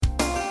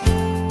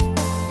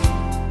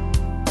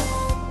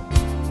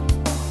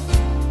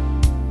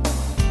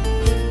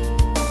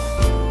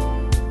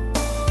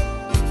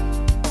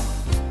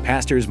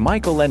Pastors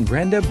Michael and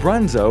Brenda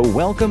Brunzo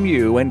welcome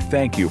you and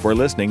thank you for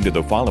listening to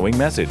the following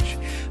message.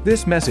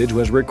 This message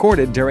was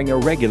recorded during a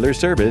regular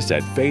service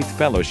at Faith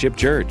Fellowship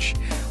Church.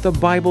 The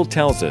Bible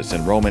tells us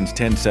in Romans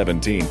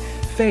 10:17,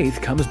 faith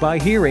comes by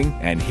hearing,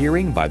 and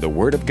hearing by the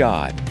Word of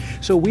God.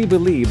 So we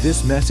believe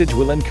this message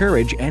will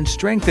encourage and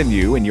strengthen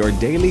you in your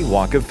daily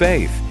walk of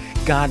faith.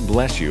 God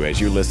bless you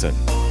as you listen.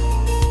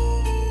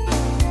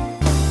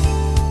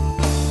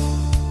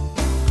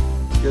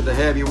 Good to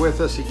have you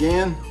with us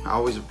again. I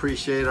always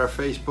appreciate our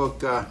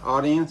Facebook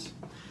audience.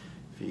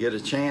 If you get a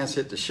chance,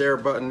 hit the share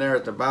button there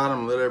at the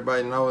bottom. Let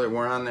everybody know that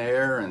we're on the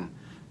air, and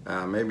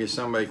maybe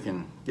somebody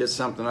can get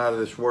something out of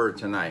this word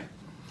tonight.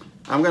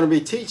 I'm going to be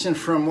teaching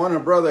from one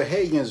of Brother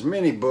Hagin's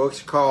many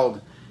books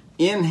called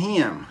In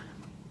Him.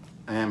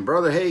 And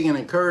Brother Hagin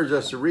encouraged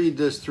us to read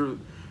this through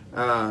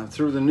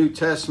the New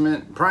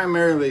Testament,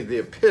 primarily the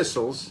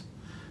epistles.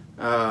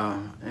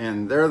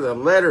 And they're the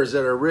letters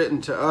that are written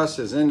to us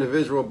as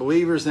individual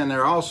believers, and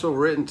they're also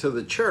written to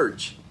the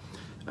church.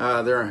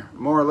 They're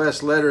more or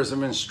less letters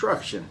of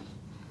instruction.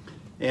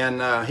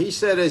 And he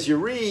said, as you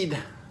read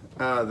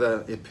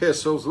the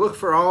epistles, look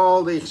for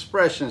all the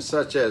expressions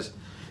such as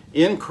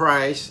in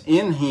Christ,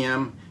 in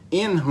Him,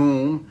 in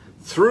whom,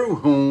 through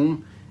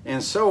whom,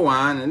 and so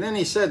on. And then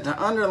he said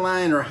to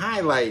underline or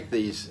highlight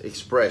these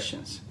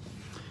expressions.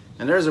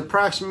 And there's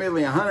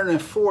approximately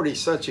 140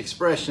 such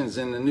expressions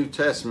in the New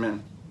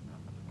Testament.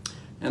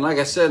 And like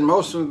I said,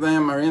 most of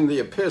them are in the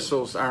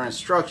epistles, are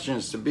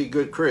instructions to be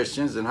good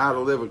Christians and how to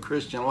live a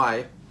Christian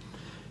life.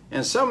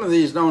 And some of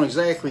these don't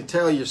exactly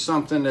tell you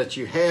something that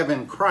you have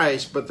in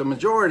Christ, but the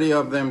majority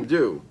of them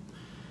do.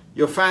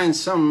 You'll find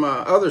some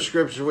other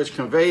scriptures which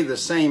convey the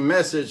same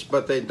message,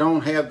 but they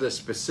don't have the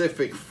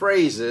specific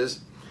phrases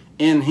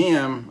in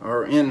Him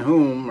or in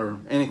whom or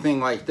anything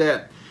like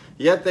that.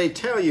 Yet they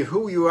tell you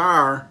who you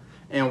are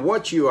and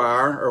what you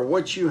are or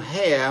what you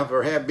have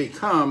or have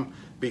become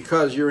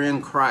because you're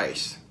in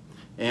Christ.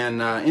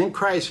 And in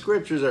Christ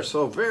scriptures are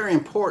so very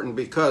important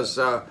because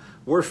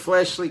we're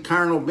fleshly,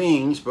 carnal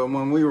beings, but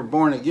when we were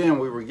born again,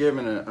 we were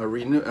given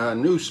a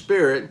new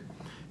spirit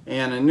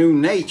and a new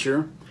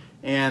nature.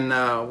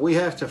 And we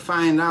have to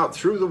find out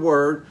through the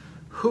Word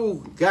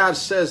who God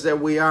says that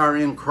we are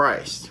in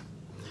Christ.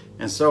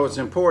 And so it's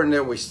important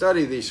that we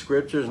study these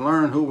scriptures and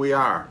learn who we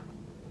are,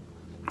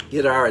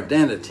 get our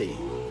identity.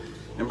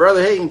 And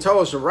Brother Hagin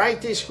told us to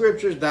write these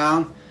scriptures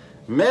down,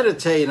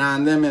 meditate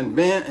on them, and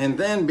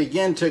then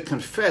begin to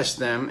confess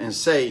them and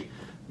say,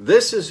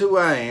 this is who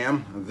I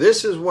am,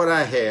 this is what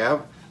I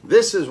have,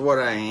 this is what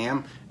I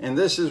am, and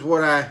this is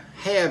what I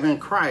have in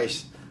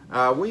Christ.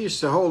 We used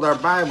to hold our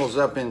Bibles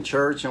up in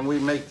church and we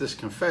make this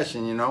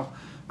confession, you know.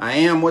 I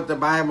am what the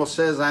Bible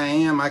says I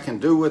am, I can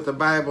do what the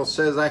Bible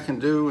says I can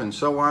do, and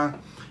so on.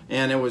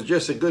 And it was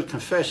just a good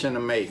confession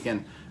to make.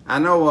 And I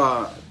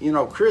know,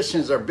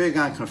 Christians are big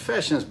on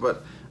confessions,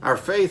 but our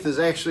faith is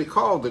actually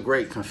called the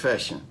Great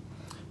Confession.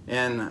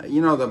 And,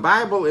 the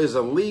Bible is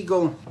a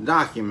legal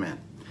document,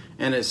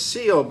 and it's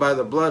sealed by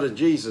the blood of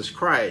Jesus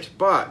Christ.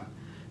 But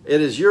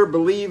it is your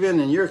believing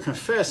and your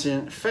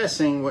confessing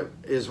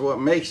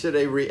what makes it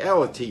a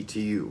reality to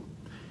you.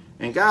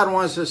 And God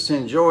wants us to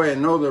enjoy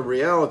and know the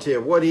reality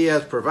of what He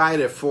has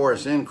provided for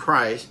us in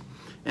Christ,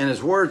 and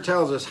His Word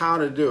tells us how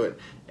to do it.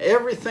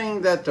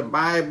 Everything that the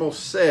Bible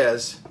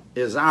says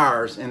is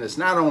ours, and it's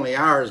not only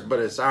ours, but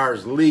it's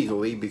ours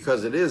legally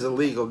because it is a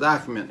legal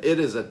document.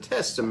 It is a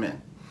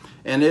testament,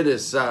 and it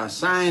is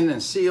signed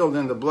and sealed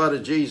in the blood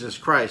of Jesus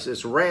Christ.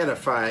 It's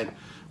ratified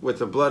with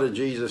the blood of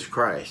Jesus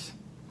Christ.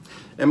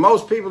 And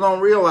most people don't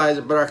realize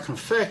it, but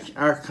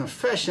our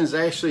confessions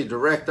actually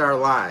direct our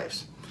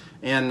lives.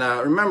 And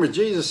remember,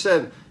 Jesus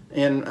said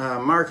in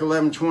Mark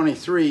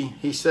 11:23,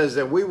 He says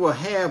that we will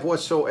have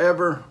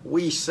whatsoever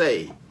we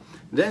say.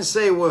 It didn't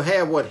say we'll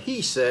have what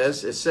He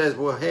says. It says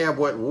we'll have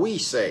what we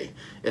say.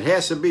 It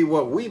has to be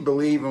what we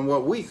believe and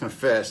what we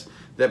confess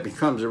that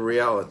becomes a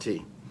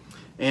reality.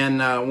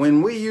 And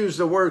when we use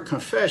the word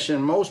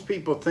confession, most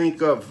people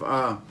think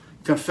of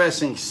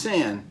confessing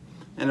sin.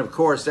 And of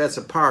course, that's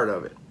a part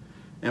of it.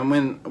 And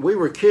when we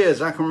were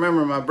kids, I can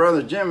remember my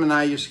brother Jim and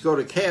I used to go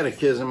to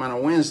catechism on a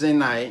Wednesday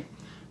night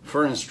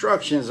for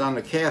instructions on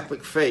the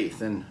Catholic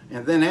faith. And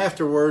then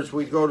afterwards,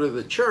 we'd go to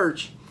the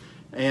church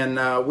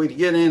and we'd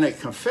get in a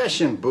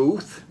confession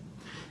booth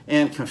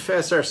and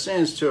confess our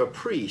sins to a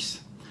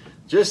priest.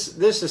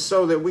 This is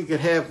so that we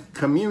could have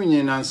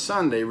communion on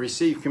Sunday,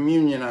 receive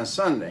communion on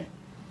Sunday.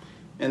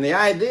 And the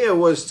idea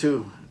was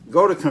to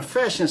go to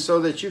confession so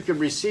that you could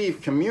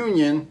receive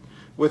communion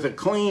with a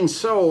clean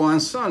soul on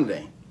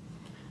Sunday.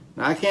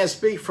 Now, I can't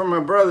speak for my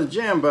brother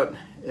Jim, but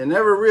it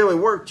never really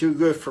worked too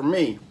good for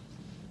me.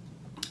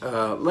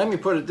 Let me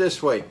put it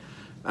this way.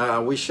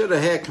 We should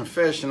have had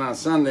confession on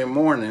Sunday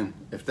morning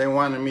if they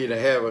wanted me to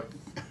have a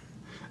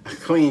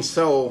clean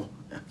soul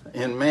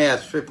in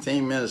Mass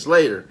 15 minutes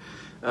later.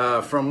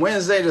 From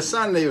Wednesday to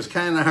Sunday, it was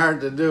kind of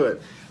hard to do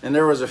it. And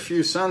there was a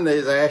few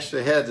Sundays I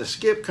actually had to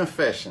skip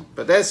confession.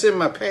 But that's in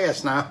my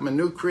past now. I'm a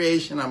new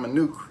creation. I'm a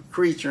new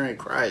creature in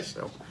Christ.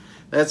 So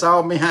that's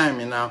all behind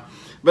me now.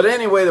 But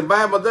anyway, the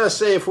Bible does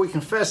say if we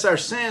confess our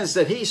sins,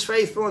 that he's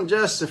faithful and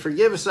just to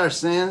forgive us our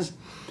sins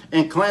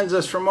and cleanse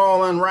us from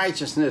all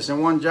unrighteousness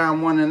in 1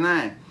 John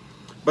 1:9.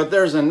 But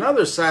there's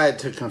another side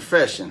to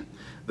confession.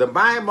 The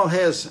Bible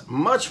has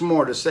much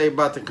more to say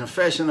about the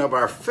confession of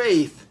our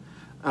faith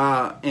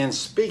and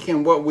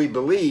speaking what we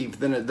believe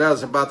than it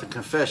does about the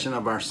confession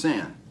of our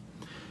sin.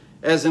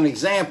 As an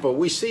example,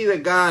 we see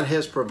that God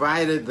has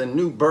provided the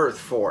new birth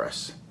for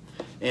us.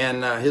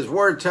 And his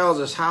word tells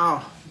us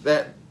how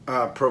that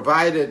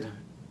provided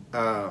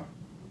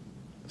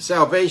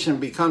salvation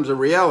becomes a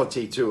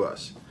reality to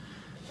us.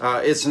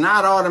 It's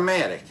not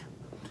automatic.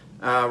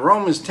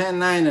 Romans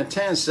 10:9 and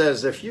 10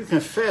 says, if you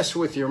confess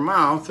with your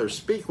mouth or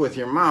speak with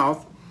your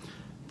mouth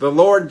the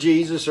Lord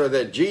Jesus, or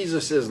that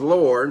Jesus is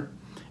Lord,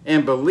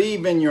 and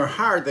believe in your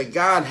heart that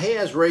God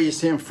has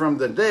raised him from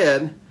the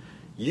dead,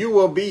 you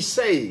will be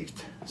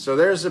saved. So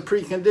there's a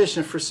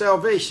precondition for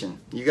salvation.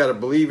 You got to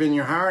believe in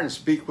your heart and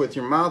speak with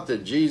your mouth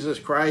that Jesus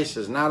Christ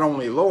is not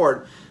only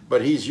Lord,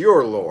 but he's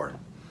your Lord.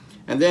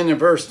 And then in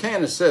verse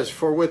 10 it says,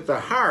 for with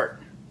the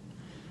heart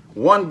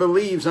one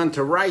believes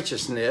unto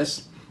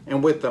righteousness,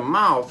 and with the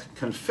mouth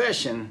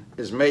confession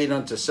is made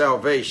unto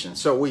salvation.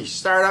 So we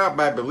start out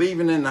by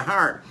believing in the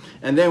heart,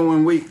 and then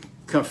when we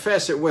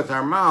confess it with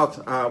our mouth,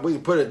 we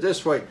can put it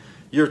this way: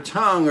 your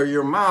tongue or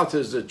your mouth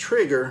is the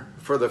trigger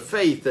for the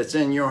faith that's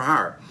in your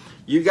heart.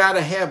 You got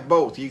to have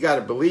both. You got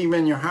to believe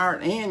in your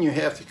heart and you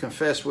have to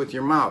confess with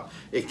your mouth.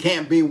 It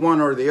can't be one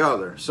or the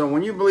other. So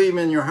when you believe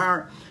in your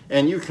heart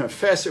and you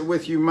confess it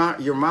with your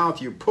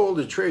mouth, you pull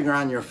the trigger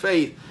on your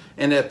faith,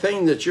 and that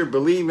thing that you're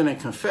believing and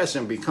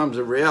confessing becomes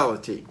a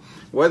reality.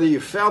 Whether you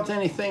felt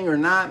anything or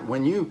not,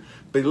 when you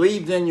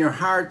believed in your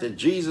heart that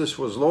Jesus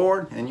was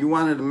Lord and you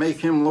wanted to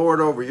make him Lord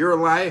over your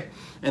life,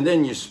 and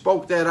then you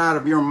spoke that out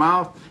of your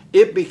mouth,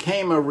 it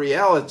became a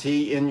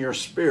reality in your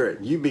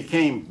spirit. You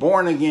became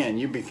born again.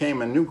 You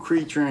became a new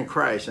creature in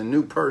Christ, a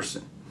new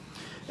person.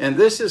 And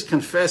this is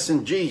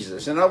confessing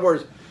Jesus. In other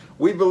words,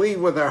 we believe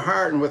with our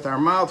heart, and with our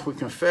mouth we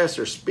confess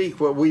or speak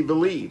what we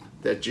believe,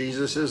 that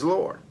Jesus is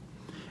Lord.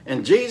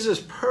 And Jesus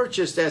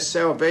purchased that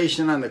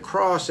salvation on the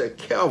cross at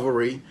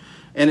Calvary,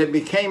 and it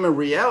became a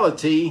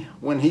reality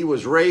when he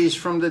was raised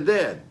from the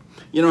dead.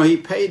 You know, he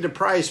paid the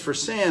price for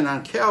sin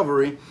on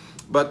Calvary,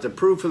 but the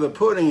proof of the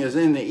pudding is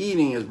in the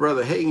eating, as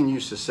Brother Hagin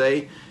used to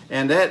say,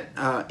 and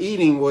that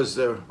eating was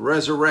the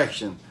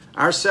resurrection.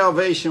 Our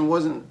salvation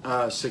wasn't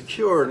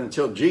secured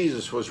until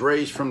Jesus was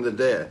raised from the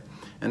dead.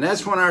 And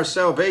that's when our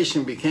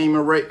salvation became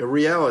a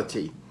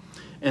reality.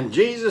 And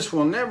Jesus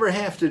will never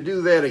have to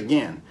do that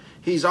again.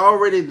 He's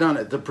already done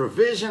it. The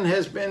provision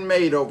has been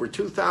made over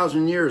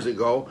 2,000 years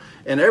ago,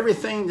 and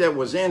everything that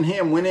was in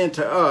him went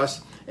into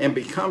us and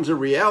becomes a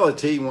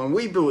reality when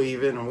we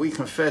believe it and we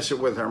confess it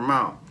with our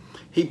mouth.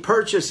 He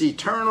purchased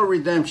eternal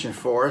redemption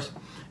for us,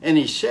 and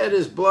he shed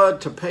his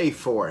blood to pay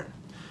for it.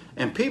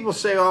 And people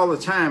say all the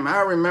time, I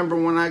remember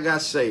when I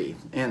got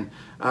saved, and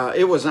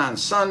it was on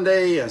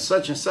Sunday and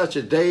such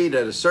a date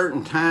at a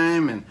certain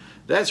time, and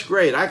that's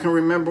great. I can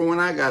remember when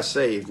I got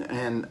saved.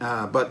 And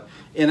but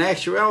in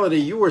actuality,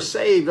 you were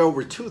saved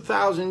over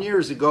 2,000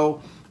 years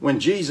ago when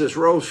Jesus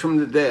rose from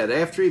the dead.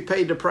 After he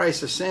paid the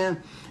price of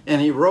sin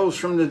and he rose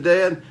from the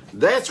dead,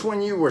 that's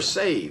when you were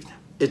saved.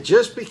 It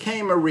just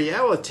became a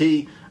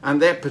reality on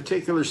that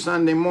particular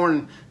Sunday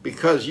morning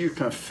because you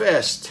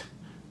confessed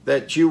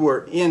that you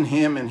were in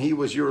him and he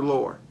was your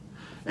Lord.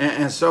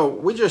 And so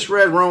we just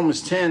read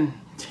Romans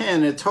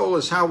 10:10. It told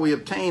us how we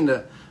obtained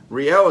the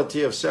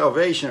reality of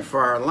salvation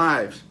for our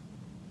lives.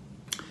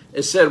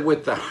 It said,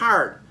 with the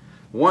heart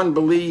one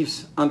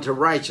believes unto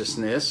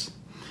righteousness,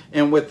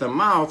 and with the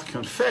mouth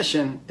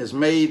confession is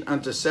made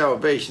unto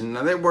salvation.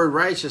 Now that word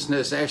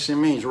righteousness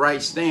actually means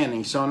right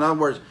standing. So in other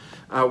words,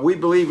 we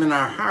believe in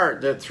our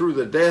heart that through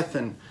the death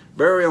and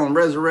burial and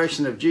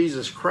resurrection of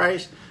Jesus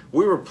Christ,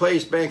 we were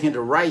placed back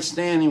into right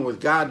standing with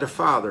God the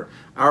Father.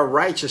 Our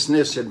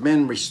righteousness had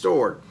been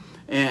restored.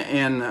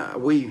 And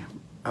we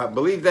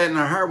believe that in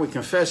our heart. We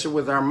confess it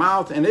with our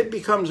mouth, and it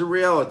becomes a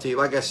reality.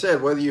 Like I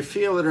said, whether you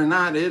feel it or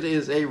not, it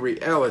is a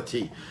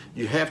reality.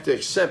 You have to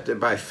accept it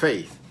by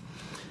faith.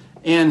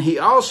 And he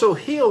also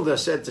healed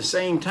us at the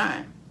same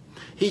time.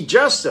 He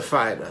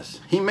justified us.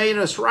 He made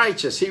us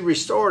righteous. He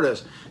restored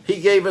us. He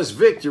gave us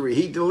victory.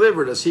 He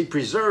delivered us. He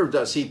preserved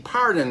us. He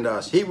pardoned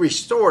us. He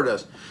restored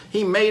us.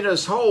 He made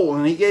us whole,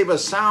 and he gave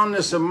us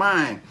soundness of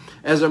mind.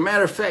 As a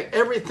matter of fact,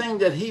 everything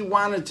that he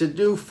wanted to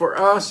do for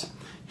us,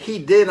 he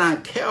did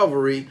on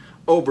Calvary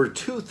over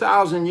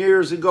 2,000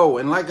 years ago.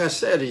 And like I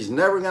said, he's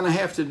never going to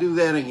have to do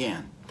that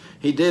again.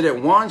 He did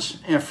it once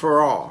and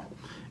for all.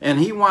 And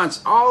he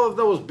wants all of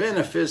those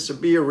benefits to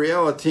be a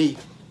reality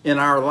in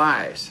our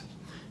lives.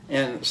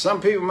 And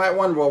some people might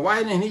wonder, well,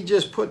 why didn't he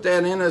just put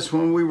that in us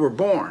when we were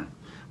born?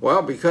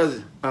 Well,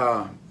 because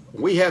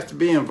we have to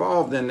be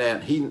involved in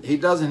that. He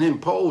doesn't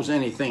impose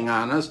anything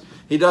on us.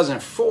 He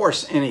doesn't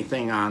force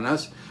anything on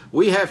us.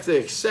 We have to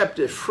accept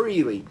it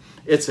freely.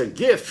 It's a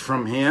gift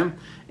from him,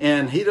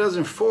 and he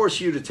doesn't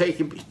force you to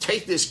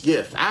take this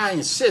gift. I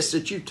insist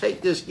that you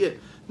take this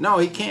gift. No,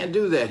 he can't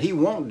do that. He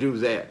won't do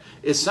that.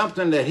 It's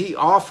something that he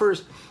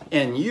offers,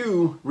 and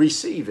you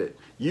receive it.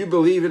 You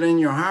believe it in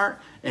your heart,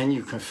 and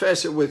you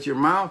confess it with your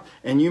mouth,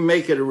 and you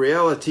make it a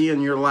reality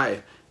in your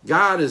life.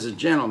 God is a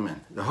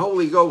gentleman. The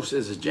Holy Ghost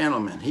is a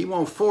gentleman. He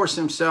won't force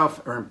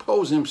himself or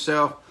impose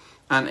himself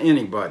on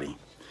anybody.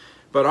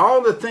 But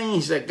all the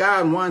things that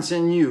God wants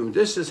in you,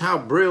 this is how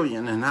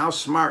brilliant and how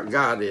smart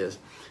God is.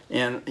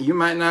 And you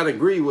might not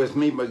agree with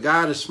me, but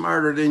God is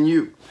smarter than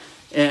you.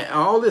 And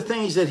all the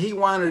things that he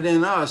wanted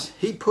in us,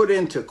 he put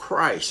into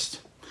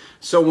Christ.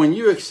 So when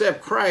you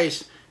accept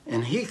Christ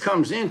and he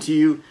comes into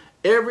you,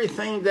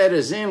 everything that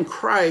is in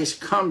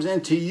Christ comes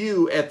into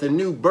you at the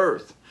new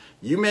birth.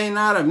 You may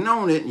not have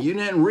known it, and you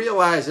didn't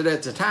realize it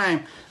at the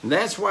time. And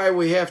that's why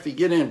we have to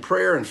get in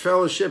prayer and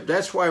fellowship.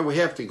 That's why we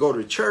have to go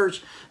to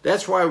church.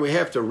 That's why we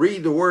have to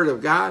read the Word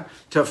of God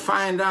to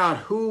find out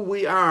who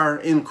we are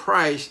in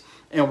Christ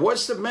and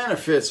what's the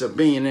benefits of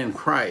being in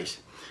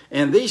Christ.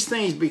 And these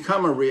things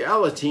become a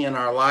reality in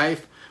our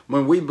life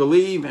when we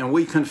believe and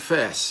we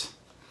confess.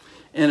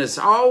 And it's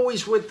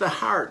always with the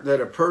heart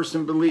that a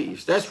person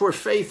believes. That's where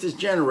faith is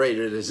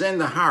generated, is in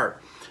the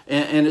heart.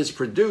 And it's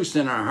produced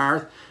in our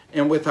heart.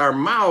 And with our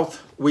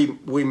mouth,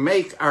 we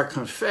make our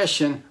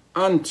confession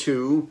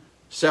unto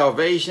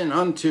salvation,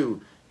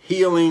 unto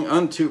healing,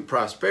 unto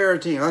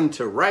prosperity,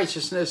 unto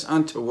righteousness,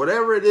 unto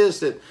whatever it is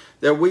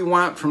that we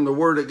want from the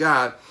Word of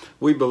God.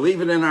 We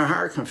believe it in our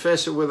heart,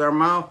 confess it with our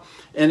mouth,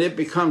 and it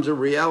becomes a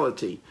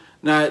reality.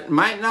 Now, it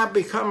might not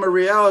become a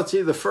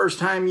reality the first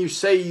time you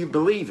say you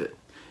believe it.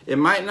 It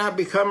might not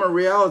become a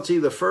reality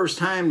the first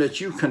time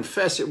that you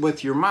confess it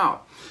with your mouth.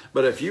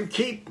 But if you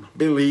keep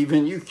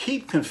believing, you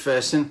keep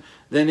confessing,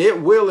 then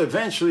it will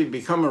eventually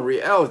become a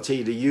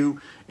reality to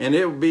you, and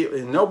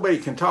nobody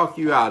can talk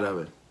you out of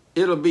it.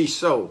 It'll be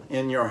so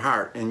in your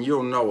heart, and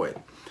you'll know it.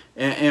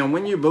 And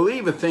when you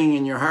believe a thing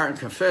in your heart and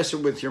confess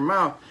it with your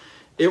mouth,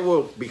 it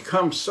will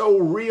become so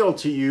real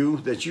to you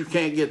that you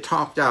can't get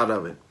talked out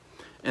of it.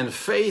 And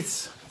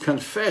faith's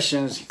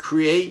confessions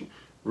create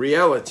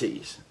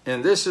realities.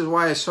 And this is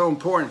why it's so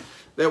important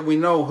that we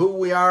know who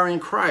we are in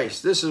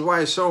Christ. This is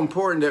why it's so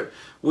important that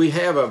we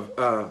have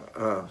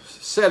a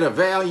set of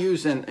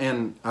values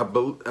and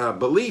a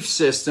belief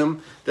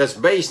system that's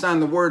based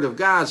on the Word of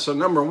God. So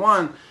number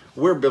one,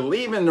 we're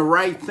believing the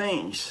right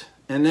things.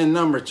 And then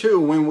number two,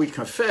 when we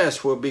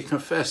confess, we'll be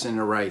confessing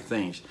the right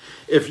things.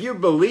 If you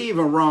believe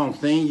a wrong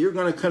thing, you're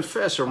going to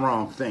confess a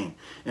wrong thing.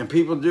 And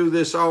people do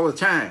this all the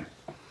time.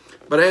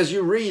 But as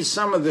you read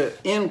some of the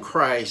in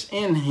Christ,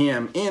 in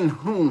Him, in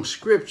whom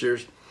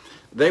scriptures,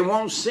 they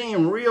won't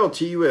seem real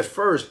to you at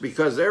first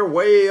because they're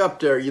way up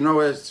there. You know,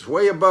 it's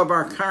way above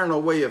our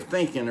carnal way of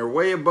thinking. They're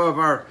way above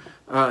our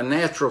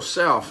natural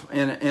self.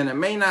 And it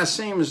may not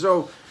seem as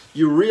though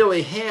you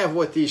really have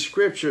what these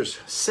scriptures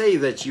say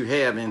that you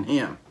have in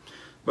Him.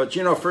 But,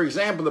 you know, for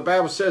example, the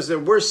Bible says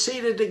that we're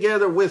seated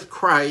together with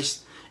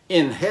Christ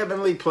in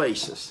heavenly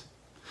places.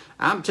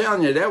 I'm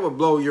telling you, that would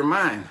blow your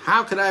mind.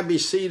 How could I be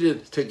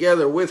seated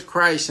together with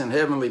Christ in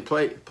heavenly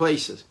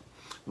places?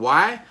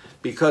 Why?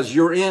 Because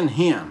you're in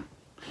Him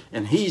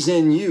and He's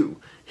in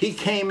you. He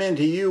came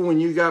into you when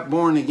you got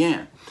born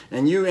again,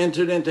 and you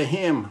entered into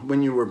Him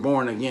when you were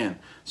born again.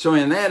 So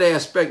in that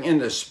aspect, in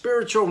the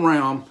spiritual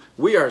realm,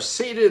 we are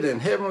seated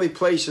in heavenly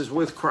places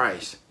with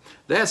Christ.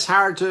 That's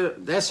hard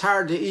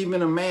to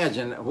even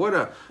imagine.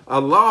 What a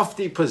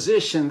lofty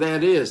position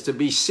that is, to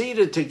be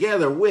seated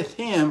together with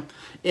Him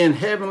in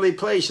heavenly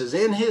places.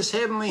 In His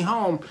heavenly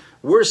home,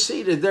 we're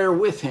seated there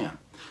with Him.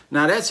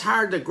 Now that's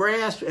hard to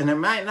grasp, and it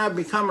might not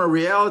become a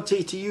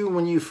reality to you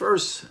when you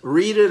first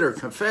read it or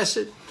confess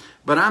it.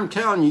 But I'm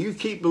telling you, you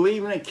keep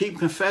believing it, keep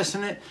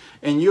confessing it,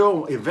 and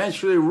you'll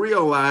eventually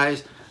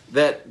realize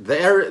that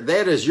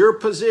that is your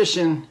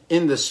position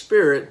in the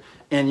Spirit,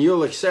 and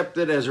you'll accept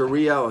it as a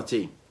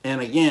reality. And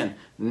again,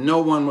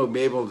 no one will be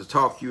able to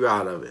talk you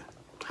out of it.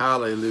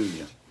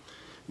 Hallelujah.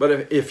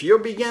 But if you'll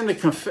begin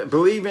to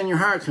believe in your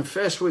heart,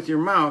 confess with your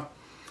mouth,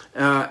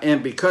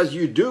 and because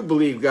you do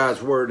believe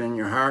God's word in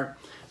your heart,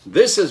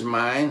 this is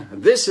mine,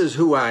 this is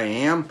who I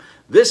am,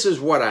 this is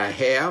what I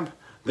have,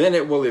 then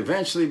it will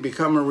eventually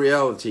become a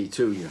reality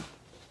to you.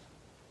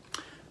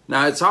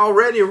 Now, it's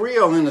already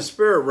real in the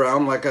spirit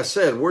realm. Like I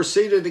said, we're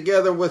seated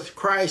together with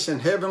Christ in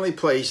heavenly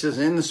places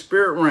in the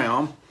spirit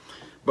realm.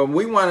 But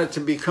we want it to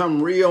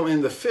become real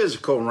in the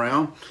physical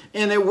realm,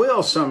 and it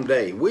will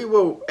someday. We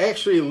will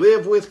actually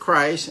live with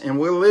Christ, and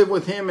we'll live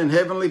with Him in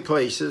heavenly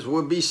places.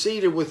 We'll be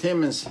seated with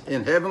Him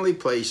in heavenly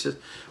places.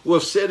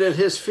 We'll sit at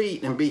His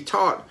feet and be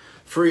taught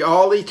for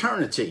all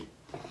eternity.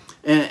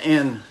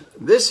 And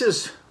this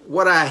is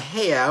what I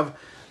have.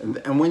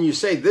 And when you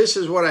say, this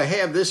is what I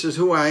have, this is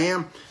who I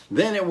am,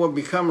 then it will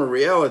become a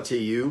reality to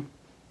you.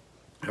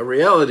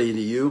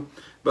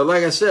 But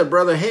like I said,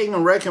 Brother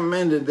Hagin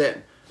recommended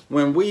that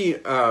when we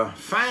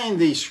find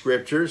these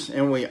scriptures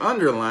and we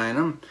underline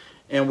them,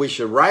 and we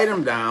should write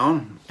them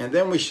down, and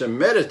then we should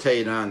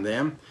meditate on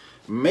them,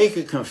 make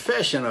a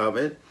confession of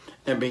it,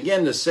 and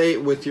begin to say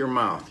it with your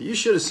mouth. You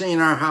should have seen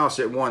our house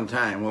at one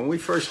time. When we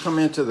first come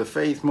into the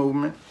faith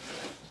movement,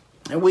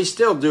 And we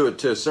still do it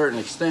to a certain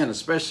extent,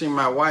 especially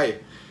my wife.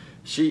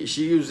 She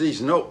used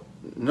these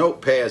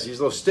notepads, these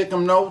little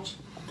stick-em notes.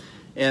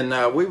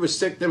 And we would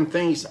stick them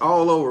things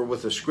all over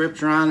with a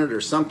scripture on it or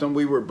something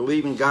we were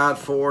believing God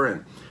for.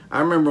 And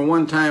I remember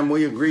one time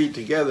we agreed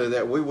together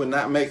that we would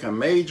not make a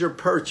major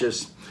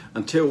purchase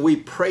until we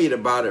prayed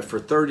about it for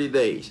 30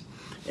 days.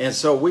 And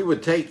so we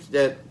would take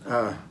that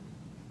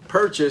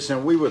purchase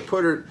and we would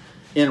put it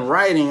in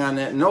writing on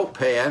that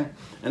notepad,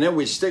 and then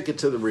we'd stick it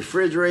to the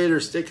refrigerator,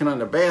 stick it on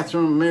the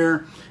bathroom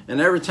mirror,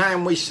 and every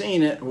time we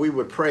seen it, we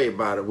would pray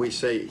about it. We'd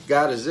say,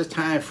 God, is this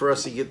time for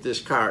us to get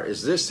this car?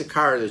 Is this the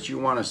car that you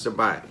want us to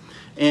buy?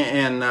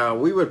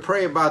 And we would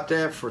pray about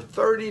that for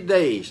 30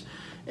 days.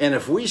 And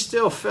if we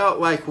still felt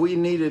like we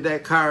needed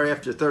that car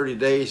after 30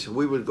 days,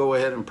 we would go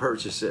ahead and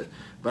purchase it.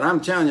 But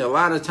I'm telling you, a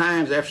lot of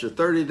times after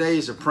 30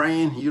 days of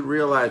praying, you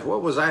realize,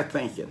 what was I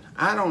thinking?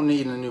 I don't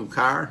need a new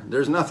car.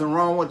 There's nothing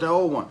wrong with the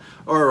old one.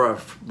 Or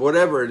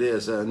whatever it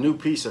is, a new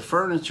piece of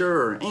furniture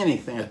or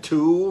anything, a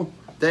tool,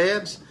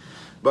 dads.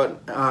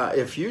 But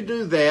if you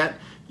do that,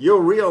 you'll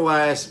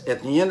realize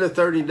at the end of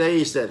 30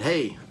 days that,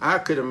 hey, I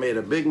could have made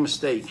a big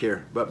mistake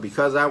here. But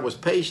because I was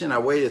patient, I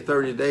waited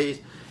 30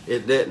 days,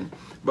 it didn't.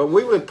 But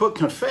we would put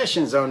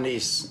confessions on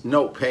these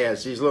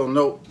notepads, these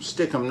little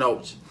stick-em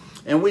notes.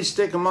 And we'd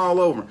stick them all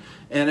over.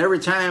 And every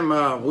time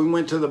we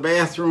went to the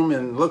bathroom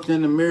and looked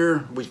in the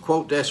mirror, we'd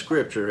quote that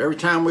scripture. Every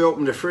time we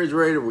opened the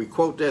refrigerator, we'd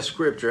quote that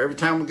scripture. Every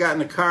time we got in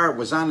the car, it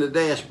was on the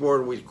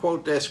dashboard, we'd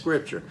quote that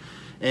scripture.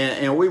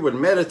 And we would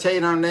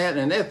meditate on that,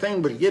 and that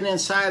thing would get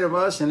inside of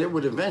us, and it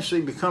would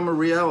eventually become a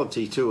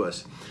reality to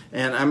us.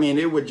 And I mean,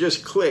 it would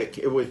just click.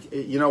 It would,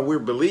 we're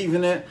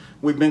believing it,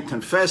 we've been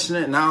confessing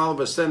it, and now all of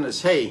a sudden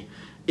it's, hey,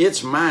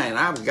 it's mine,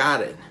 I've got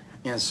it.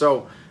 And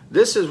so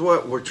this is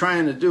what we're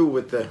trying to do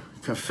with the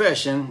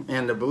confession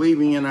and the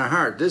believing in our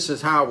heart. This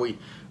is how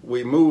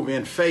we move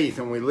in faith,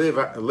 and we live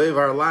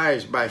our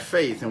lives by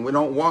faith, and we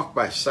don't walk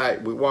by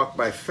sight, we walk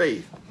by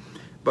faith.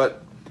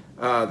 But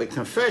the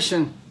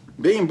confession,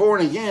 being born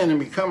again and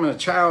becoming a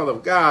child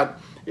of God,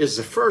 is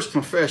the first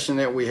confession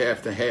that we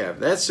have to have.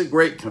 That's the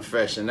great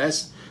confession.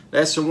 That's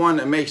the one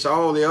that makes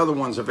all the other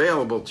ones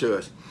available to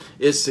us.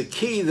 It's the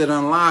key that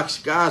unlocks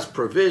God's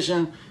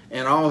provision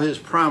and all his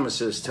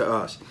promises to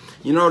us.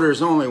 You know,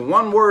 there's only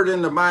one word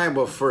in the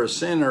Bible for a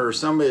sinner or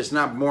somebody that's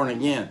not born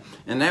again,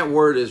 and that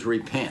word is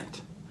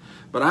repent.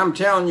 But I'm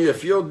telling you,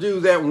 if you'll do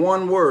that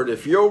one word,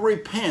 if you'll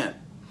repent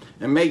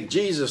and make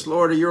Jesus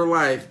Lord of your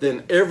life,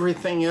 then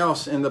everything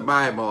else in the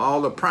Bible, all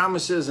the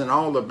promises and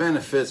all the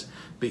benefits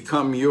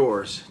become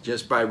yours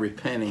just by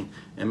repenting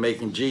and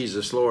making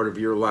Jesus Lord of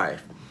your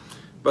life.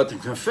 But the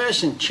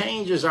confession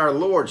changes our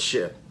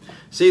lordship.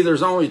 See,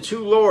 there's only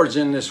two lords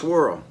in this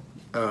world,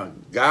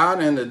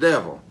 God and the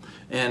devil.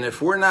 And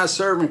if we're not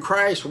serving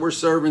Christ, we're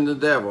serving the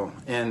devil.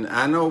 And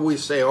I know we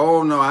say,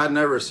 oh no, I'd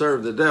never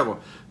serve the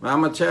devil. But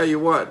I'm going to tell you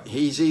what,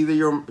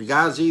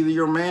 God's either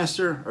your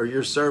master or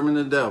you're serving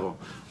the devil.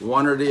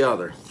 One or the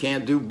other. You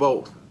can't do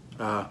both.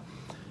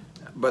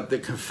 But the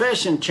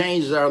confession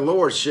changes our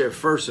lordship,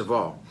 first of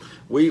all.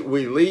 We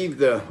leave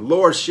the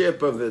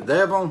lordship of the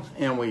devil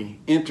and we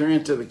enter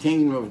into the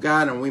kingdom of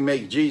God and we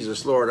make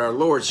Jesus Lord. Our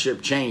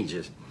lordship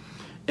changes.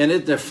 And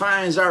it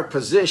defines our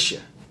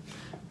position.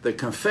 The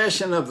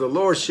confession of the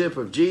lordship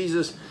of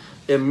Jesus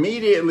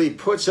immediately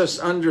puts us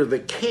under the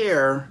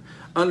care,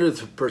 under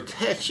the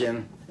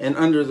protection, and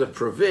under the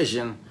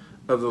provision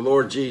of the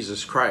Lord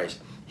Jesus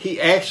Christ.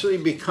 He actually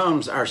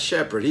becomes our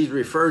shepherd. He's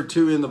referred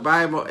to in the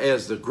Bible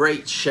as the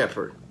great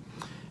shepherd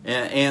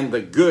and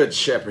the good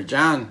shepherd.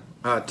 John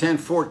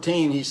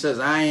 10:14, he says,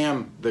 I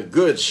am the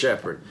good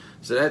shepherd.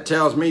 So that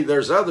tells me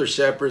there's other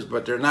shepherds,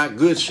 but they're not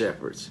good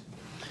shepherds.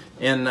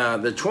 And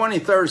the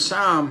 23rd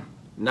Psalm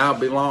now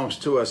belongs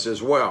to us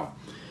as well.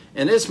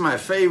 And it's my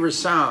favorite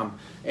psalm.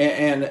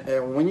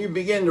 And when you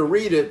begin to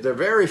read it, the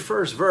very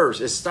first verse,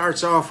 it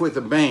starts off with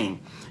a bang.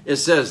 It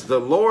says, the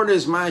Lord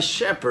is my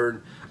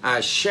shepherd,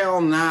 I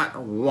shall not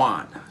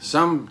want.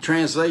 Some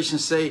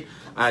translations say,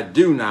 I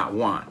do not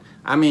want.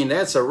 I mean,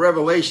 that's a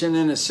revelation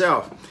in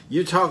itself.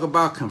 You talk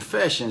about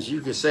confessions,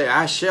 you could say,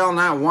 I shall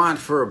not want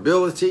for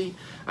ability,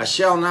 I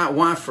shall not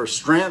want for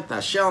strength, I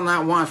shall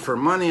not want for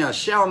money, I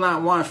shall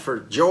not want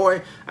for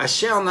joy, I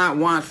shall not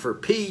want for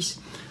peace,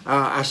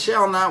 I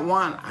shall not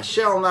want, I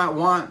shall not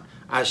want,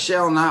 I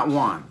shall not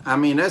want. I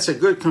mean, that's a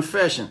good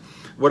confession.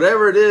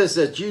 Whatever it is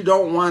that you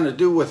don't want to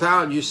do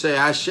without, you say,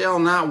 I shall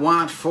not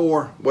want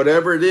for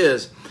whatever it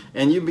is.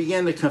 And you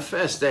begin to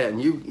confess that,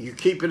 and you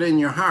keep it in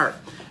your heart.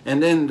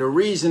 And then the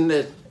reason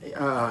that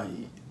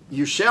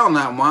you shall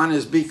not want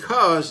is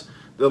because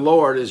the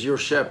Lord is your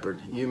shepherd.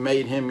 You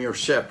made him your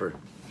shepherd.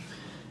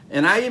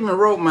 And I even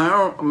wrote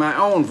my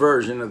own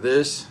version of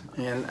this,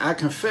 and I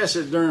confess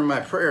it during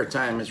my prayer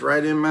time. It's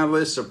right in my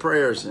list of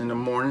prayers in the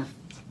morning.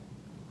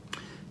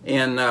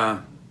 And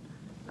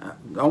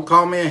don't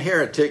call me a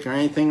heretic or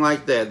anything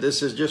like that.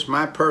 This is just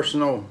my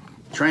personal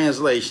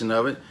translation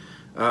of it.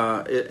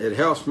 It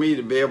helps me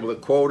to be able to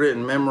quote it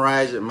and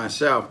memorize it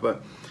myself.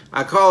 But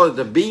I call it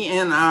the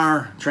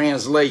BNR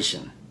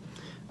translation.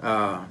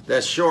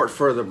 That's short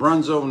for the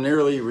Brunzo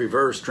Nearly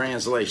Reverse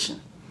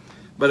Translation.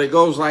 But it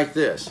goes like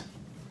this.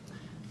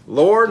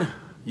 Lord,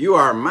 you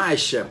are my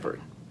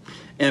shepherd,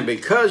 and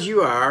because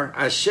you are,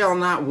 I shall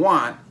not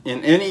want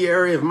in any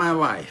area of my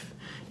life.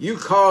 You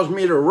cause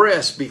me to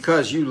rest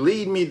because you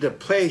lead me to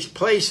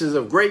places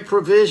of great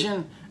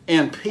provision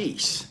and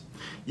peace.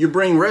 You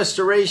bring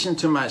restoration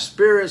to my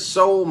spirit,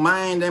 soul,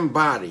 mind, and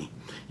body.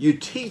 You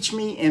teach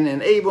me and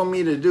enable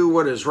me to do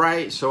what is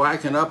right so I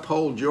can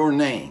uphold your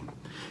name.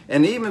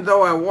 And even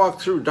though I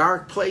walk through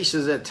dark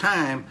places at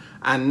times,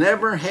 I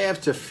never have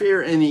to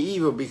fear any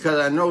evil because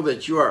I know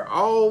that you are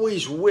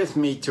always with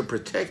me to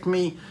protect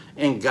me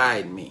and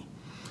guide me.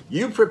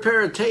 You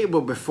prepare a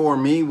table before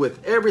me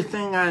with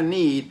everything I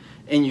need,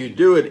 and you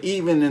do it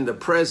even in the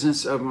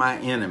presence of my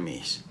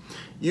enemies.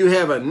 You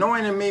have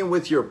anointed me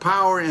with your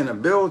power and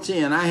ability,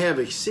 and I have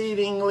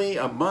exceedingly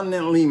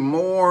abundantly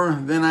more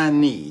than I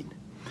need.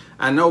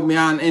 I know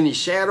beyond any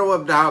shadow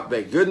of doubt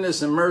that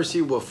goodness and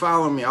mercy will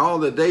follow me all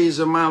the days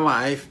of my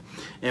life,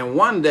 and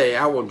one day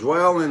I will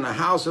dwell in the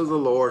house of the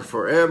Lord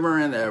forever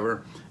and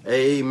ever.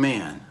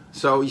 Amen.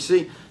 So you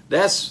see,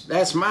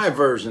 that's my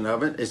version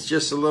of it. It's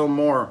just a little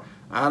more,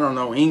 I don't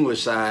know,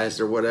 Englishized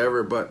or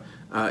whatever, but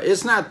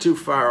it's not too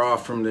far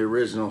off from the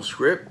original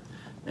script,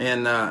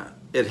 and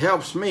it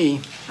helps me.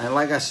 And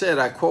like I said,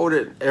 I quote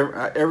it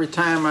every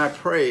time I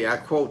pray. I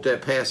quote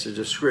that passage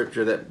of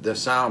scripture, the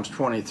Psalms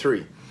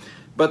 23.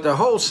 But the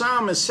whole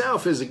psalm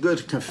itself is a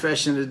good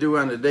confession to do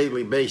on a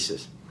daily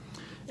basis.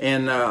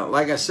 And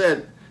like I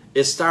said,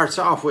 it starts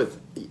off with,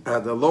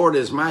 the Lord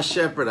is my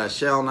shepherd, I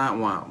shall not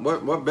want.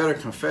 What better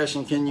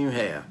confession can you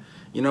have?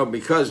 You know,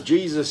 because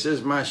Jesus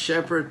is my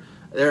shepherd,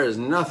 there is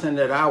nothing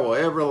that I will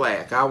ever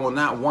lack. I will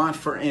not want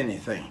for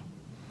anything.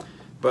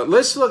 But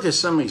let's look at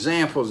some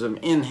examples of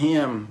in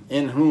him,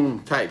 in whom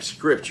type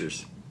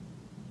scriptures.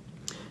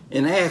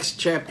 In Acts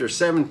chapter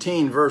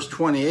 17, verse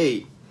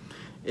 28,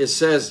 it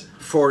says,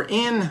 for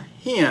in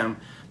him,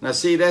 now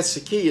see, that's the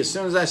key. As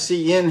soon as I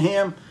see in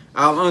him,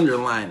 I'll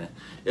underline it.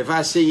 If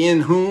I see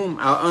in whom,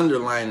 I'll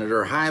underline it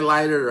or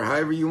highlight it or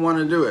however you want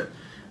to do it.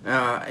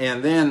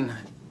 And then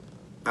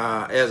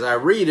as I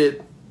read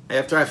it,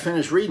 after I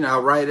finish reading,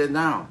 I'll write it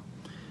down.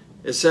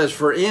 It says,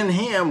 for in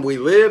him we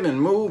live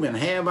and move and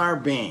have our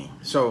being.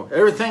 So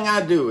everything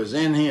I do is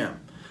in him.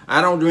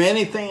 I don't do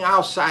anything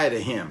outside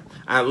of him.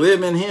 I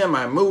live in him.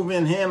 I move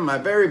in him. My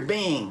very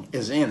being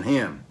is in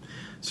him.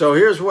 So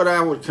here's what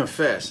I would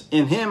confess.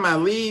 In him I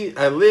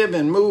live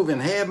and move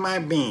and have my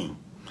being.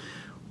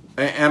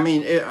 I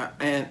mean,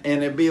 and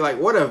it'd be like,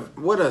 what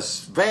a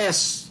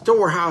vast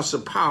storehouse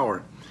of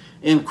power.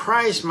 In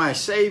Christ, my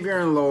Savior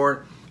and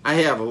Lord, I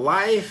have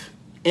life,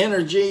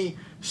 energy,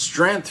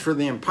 strength for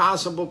the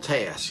impossible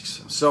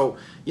tasks. So,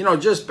 you know,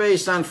 just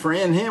based on for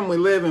in him we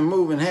live and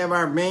move and have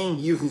our being,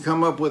 you can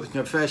come up with a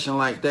confession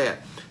like that.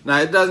 Now,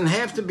 it doesn't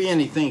have to be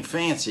anything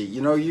fancy.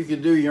 You know, you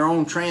could do your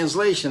own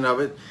translation of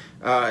it.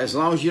 As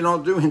long as you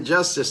don't do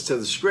injustice to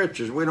the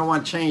scriptures. We don't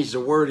want to change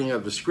the wording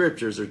of the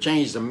scriptures or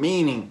change the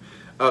meaning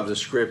of the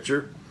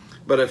scripture.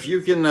 But if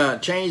you can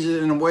change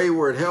it in a way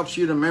where it helps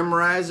you to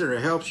memorize it or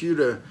helps you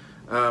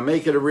to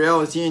make it a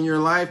reality in your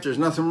life, there's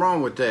nothing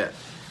wrong with that.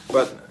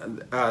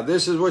 But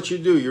this is what you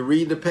do. You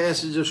read the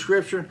passage of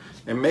scripture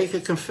and make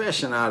a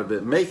confession out of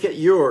it. Make it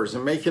yours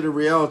and make it a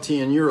reality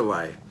in your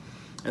life.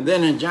 And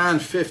then in John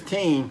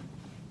 15,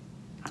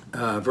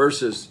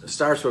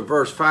 starts with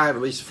verse 5,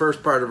 at least the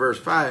first part of verse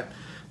 5,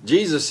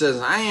 Jesus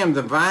says, I am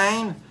the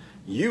vine,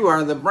 you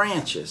are the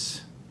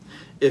branches.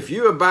 If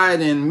you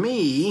abide in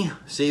me,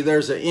 see,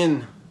 there's a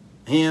in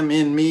him,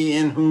 in me,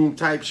 in whom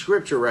type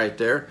scripture right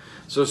there.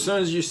 So as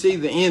soon as you see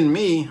the in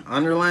me,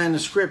 underline the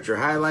scripture,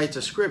 highlight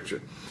the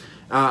scripture.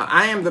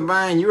 I am the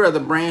vine, you are the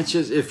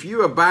branches. If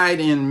you abide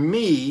in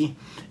me,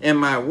 and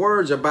my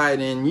words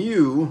abide in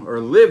you, or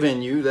live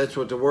in you, that's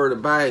what the word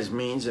abides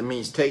means. It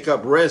means take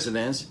up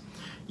residence.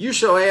 You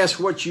shall ask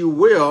what you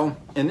will,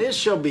 and it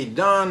shall be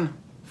done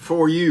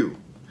for you.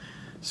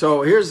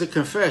 So here's the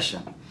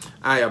confession.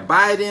 I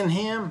abide in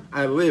him,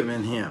 I live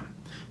in him.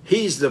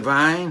 He's the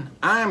vine,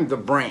 I'm the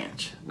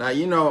branch. Now,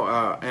 you know,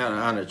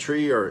 on a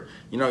tree, or,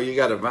 you know, you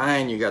got a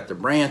vine, you got the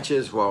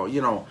branches. Well,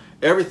 you know,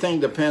 everything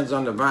depends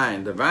on the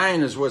vine. The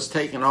vine is what's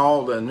taking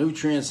all the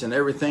nutrients and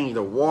everything,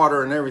 the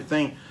water and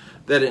everything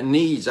that it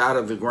needs out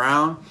of the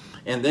ground,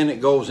 and then it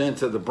goes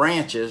into the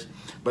branches.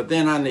 But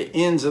then on the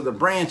ends of the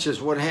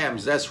branches, what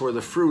happens? That's where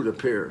the fruit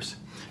appears.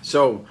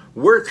 So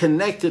we're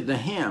connected to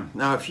him.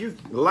 Now, if you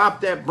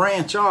lop that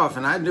branch off,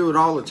 and I do it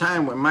all the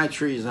time with my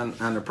trees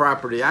on the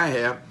property I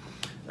have,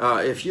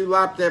 if you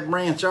lop that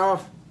branch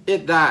off,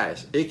 it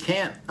dies. It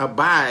can't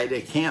abide,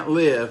 it can't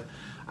live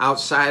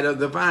outside of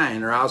the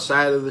vine or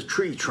outside of the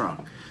tree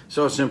trunk.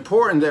 So it's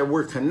important that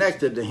we're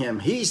connected to him.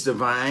 He's the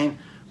vine,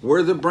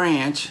 we're the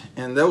branch,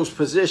 and those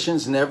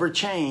positions never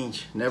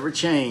change, never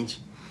change.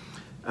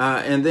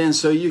 And then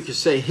so you could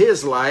say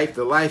his life,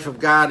 the life of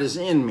God is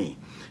in me.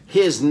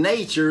 His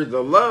nature,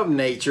 the love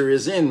nature,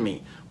 is in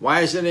me.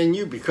 Why is it in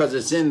you? Because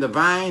it's in the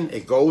vine,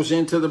 it goes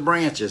into the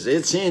branches,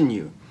 it's in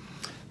you.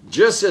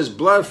 Just as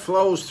blood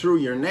flows through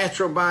your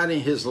natural body,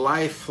 his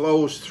life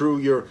flows through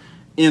your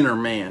inner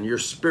man, your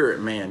spirit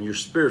man, your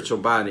spiritual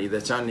body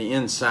that's on the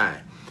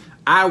inside.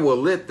 I will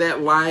let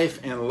that life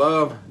and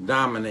love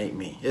dominate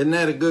me. Isn't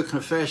that a good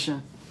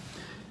confession?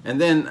 And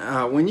then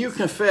when you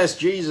confess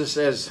Jesus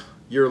as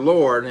your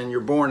Lord and you're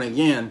born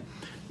again,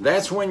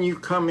 that's when you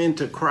come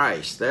into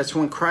Christ. That's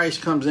when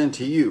Christ comes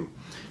into you.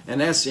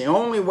 And that's the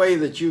only way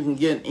that you can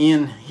get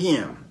in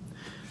him.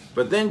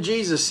 But then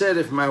Jesus said,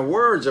 if my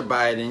words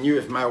abide in you,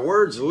 if my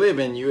words live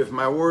in you, if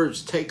my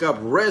words take up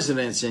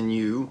residence in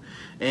you,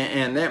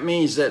 and that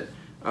means that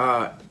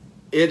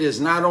it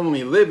is not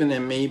only living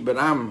in me, but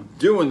I'm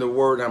doing the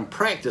word, I'm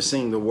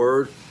practicing the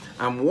word,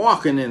 I'm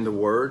walking in the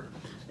word.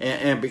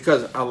 And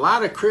because a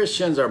lot of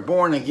Christians are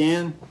born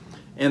again,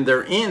 and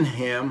they're in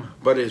him,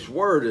 but his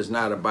word is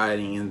not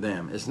abiding in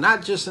them. It's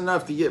not just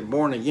enough to get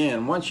born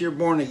again. Once you're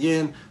born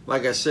again,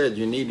 like I said,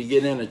 you need to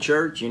get into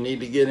church, you need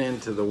to get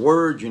into the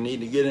word, you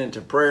need to get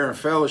into prayer and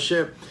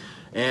fellowship.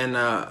 And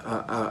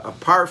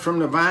apart from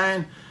the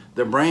vine,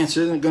 the branch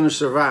isn't going to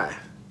survive.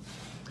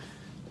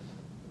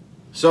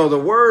 So the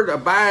word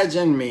abides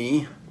in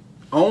me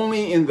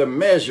only in the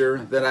measure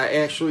that I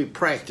actually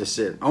practice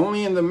it,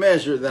 only in the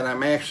measure that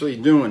I'm actually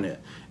doing it.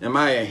 Am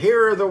I a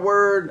hearer of the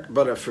word,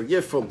 but a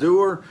forgetful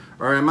doer?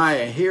 Or am I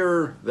a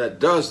hearer that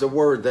does the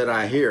word that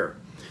I hear?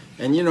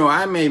 And you know,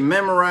 I may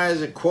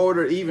memorize it, quote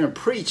it, even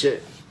preach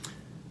it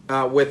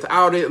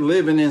without it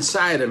living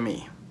inside of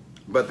me.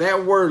 But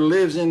that word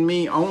lives in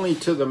me only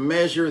to the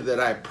measure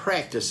that I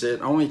practice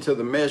it, only to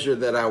the measure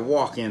that I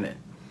walk in it.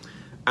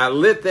 I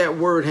let that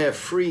word have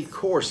free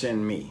course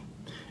in me.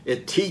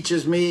 It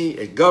teaches me,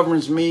 it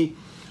governs me.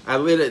 I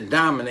let it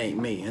dominate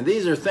me. And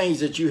these are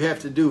things that you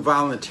have to do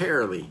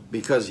voluntarily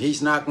because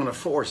he's not going to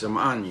force them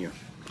on you.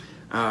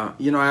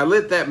 You know, I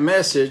let that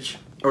message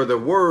or the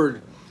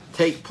word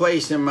take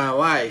place in my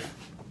life.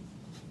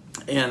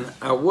 And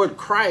I would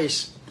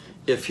Christ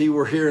if he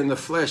were here in the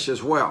flesh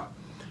as well.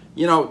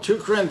 You know, 2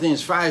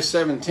 Corinthians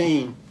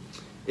 5:17,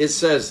 it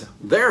says,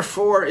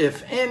 therefore,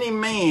 if any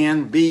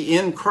man be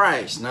in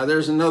Christ. Now,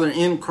 there's another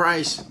in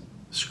Christ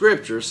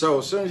scripture. So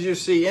as soon as you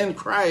see in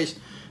Christ,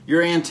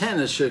 your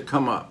antennas should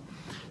come up.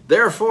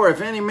 Therefore,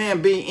 if any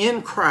man be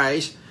in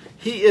Christ,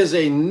 he is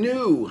a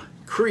new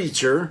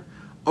creature.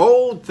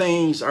 Old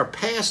things are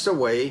passed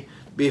away.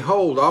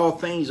 Behold, all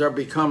things are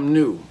become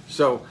new.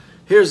 So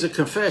here's a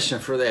confession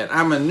for that.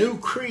 I'm a new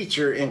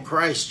creature in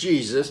Christ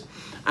Jesus.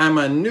 I'm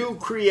a new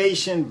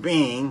creation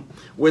being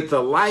with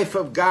the life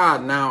of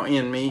God now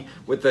in me,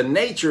 with the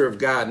nature of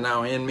God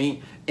now in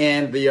me,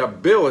 and the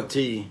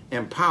ability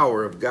and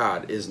power of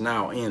God is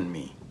now in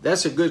me.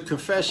 That's a good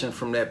confession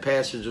from that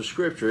passage of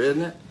Scripture,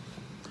 isn't it?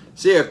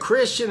 See, a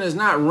Christian is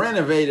not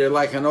renovated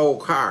like an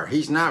old car.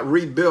 He's not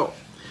rebuilt.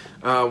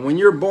 When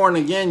you're born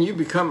again, you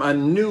become a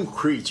new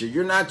creature.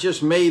 You're not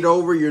just made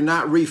over. You're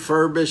not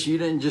refurbished. You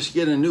didn't just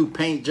get a new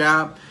paint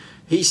job.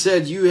 He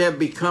said you have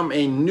become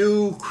a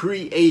new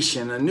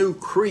creation, a new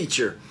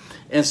creature,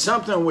 and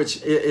something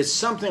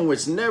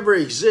which never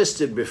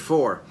existed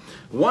before.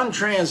 One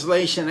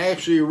translation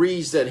actually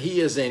reads that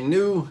he is a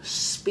new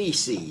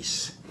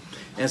species.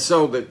 And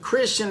so the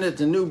Christian at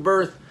the new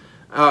birth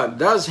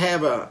doesn't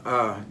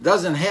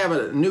have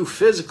a new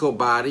physical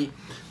body,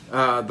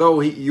 though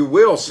you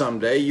will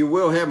someday. You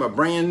will have a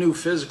brand new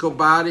physical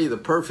body, the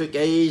perfect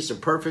age, the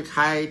perfect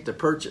height, the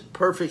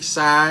perfect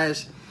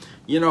size.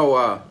 You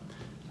know,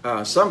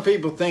 some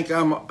people think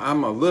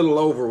I'm a little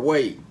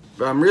overweight,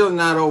 but I'm really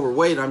not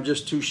overweight. I'm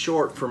just too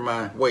short for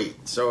my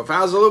weight. So if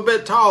I was a little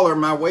bit taller,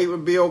 my weight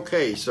would be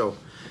okay. So,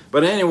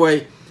 but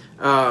anyway,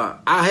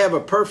 I have a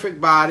perfect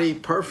body,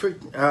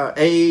 perfect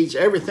age.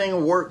 Everything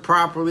will work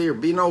properly. There'll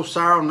be no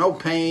sorrow, no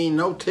pain,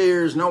 no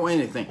tears, no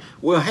anything.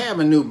 We'll have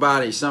a new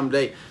body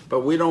someday,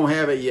 but we don't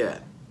have it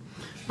yet.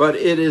 But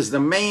it is the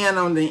man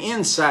on the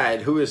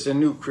inside who is the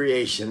new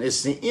creation.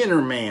 It's the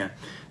inner man.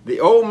 The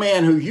old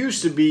man who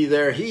used to be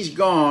there, he's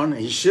gone.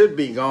 He should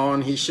be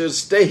gone. He should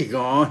stay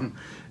gone.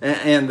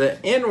 And the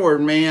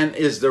inward man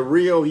is the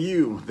real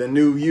you, the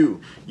new you.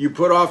 You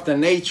put off the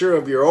nature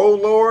of your old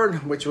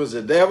Lord, which was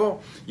the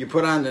devil. You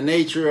put on the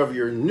nature of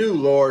your new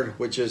Lord,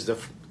 which is the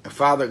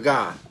Father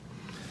God.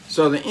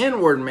 So the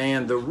inward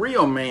man, the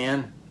real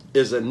man,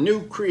 is a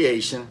new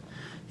creation.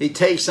 He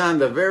takes on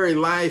the very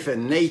life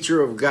and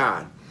nature of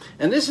God.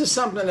 And this is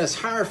something that's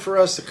hard for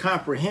us to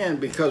comprehend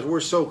because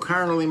we're so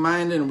carnally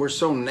minded and we're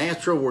so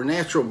natural. We're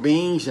natural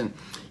beings, and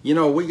you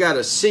know, we got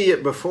to see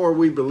it before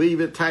we believe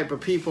it type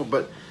of people.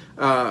 But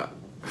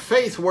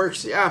faith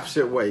works the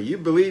opposite way. You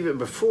believe it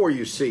before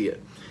you see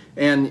it,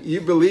 and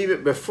you believe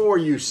it before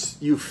you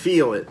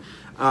feel it.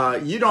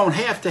 You don't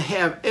have to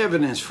have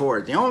evidence for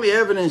it. The only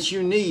evidence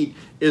you need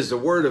is the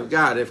Word of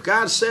God. If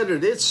God said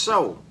it, it's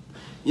so.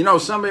 You know,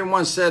 somebody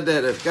once said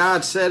that if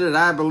God said it,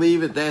 I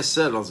believe it, that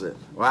settles it.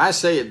 Well, I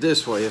say it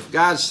this way. If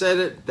God said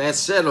it, that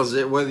settles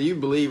it, whether you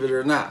believe it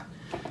or not.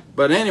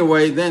 But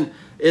anyway, then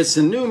it's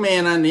the new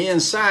man on the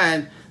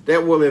inside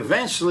that will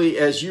eventually,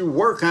 as you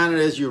work on it,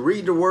 as you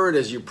read the Word,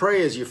 as you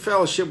pray, as you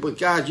fellowship with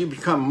God, you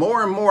become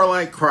more and more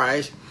like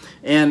Christ.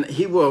 and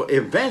he will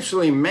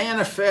eventually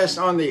manifest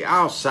on the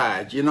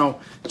outside. You know,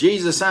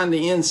 Jesus on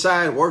the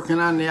inside, working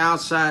on the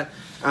outside.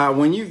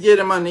 When you get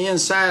him on the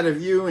inside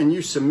of you and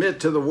you submit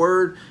to the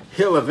word,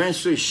 he'll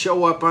eventually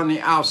show up on the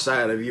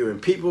outside of you,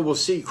 and people will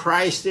see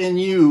Christ in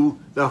you,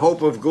 the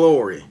hope of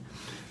glory.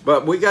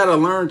 But we got to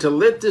learn to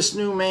let this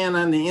new man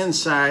on the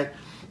inside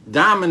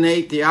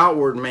dominate the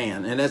outward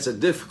man, and that's a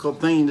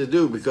difficult thing to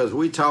do because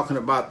we're talking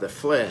about the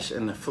flesh,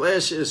 and the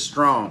flesh is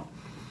strong.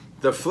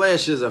 The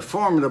flesh is a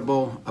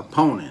formidable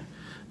opponent,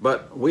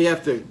 but we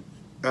have to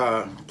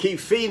keep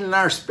feeding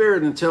our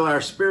spirit until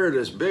our spirit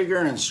is bigger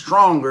and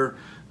stronger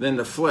than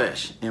the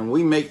flesh, and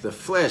we make the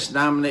flesh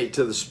dominate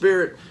to the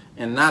spirit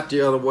and not the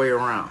other way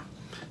around.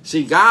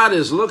 See, God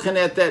is looking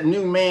at that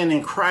new man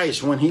in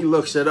Christ when he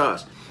looks at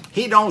us.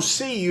 He don't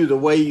see you the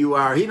way you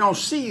are. He don't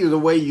see you the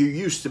way you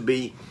used to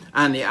be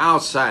on the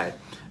outside.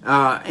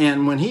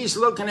 And when he's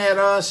looking at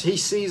us, he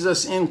sees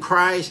us in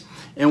Christ,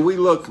 and we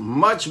look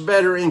much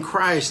better in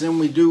Christ than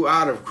we do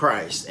out of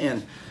Christ.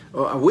 And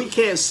we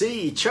can't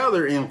see each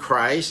other in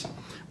Christ.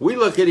 We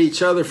look at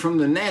each other from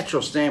the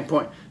natural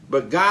standpoint,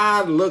 but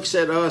God looks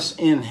at us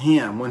in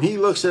him. When he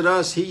looks at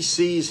us, he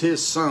sees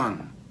his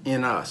son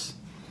in us.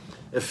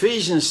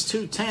 Ephesians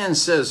 2:10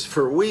 says,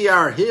 "For we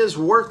are his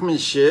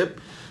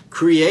workmanship,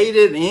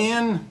 created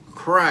in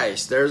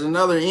Christ." There's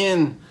another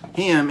in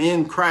him,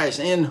 in Christ,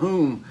 in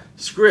whom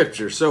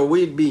scripture. So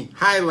we'd be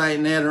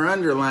highlighting that or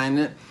underlining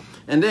it.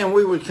 And then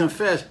we would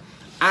confess,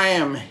 I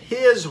am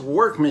his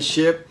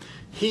workmanship.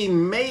 He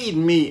made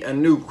me a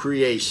new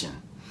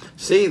creation.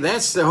 See,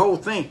 that's the whole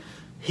thing.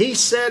 He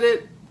said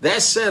it,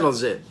 that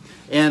settles it.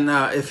 And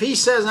if he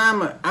says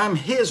I'm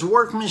his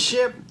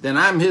workmanship, then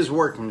I'm his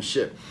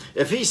workmanship.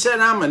 If he said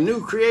I'm a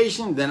new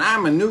creation, then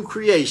I'm a new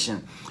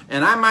creation.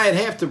 And I might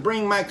have to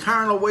bring my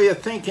carnal way of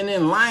thinking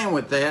in line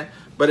with that.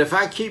 But if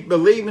I keep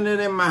believing it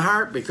in my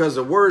heart because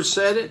the word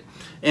said it,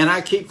 and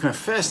I keep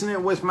confessing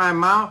it with my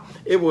mouth,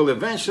 it will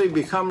eventually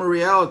become a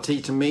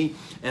reality to me,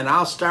 and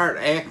I'll start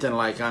acting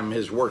like I'm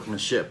his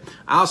workmanship.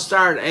 I'll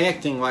start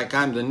acting like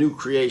I'm the new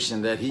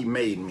creation that he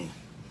made me.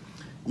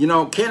 You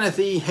know, Kenneth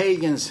E.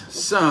 Hagin's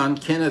son,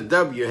 Kenneth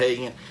W.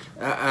 Hagin,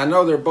 I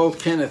know they're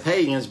both Kenneth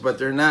Hagins, but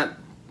they're not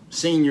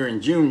senior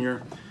and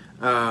junior.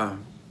 Dad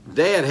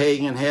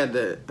Hagin had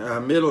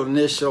the middle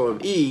initial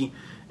of E,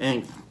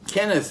 and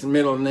Kenneth's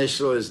middle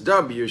initial is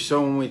W.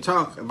 So when we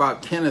talk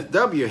about Kenneth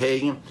W.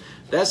 Hagin,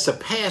 that's the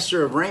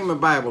pastor of Rhema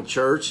Bible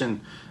Church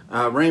and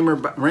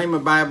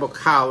Rhema Bible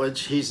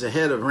College. He's the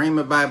head of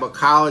Rhema Bible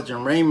College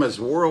and Rhema's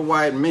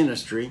worldwide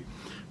ministry.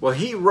 Well,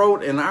 he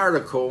wrote an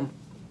article,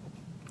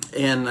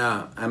 and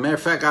as a matter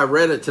of fact, I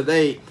read it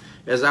today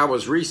as I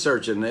was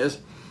researching this,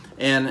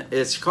 and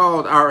it's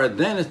called Our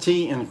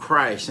Identity in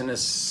Christ, and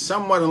it's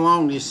somewhat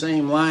along these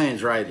same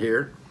lines right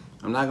here.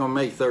 I'm not going to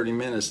make 30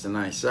 minutes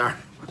tonight, sorry.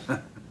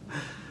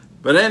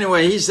 But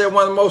anyway, he said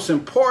one of the most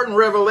important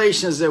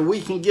revelations that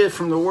we can get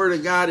from the Word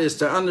of God is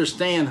to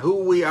understand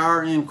who we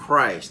are in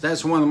Christ.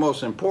 That's one of the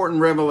most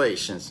important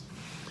revelations.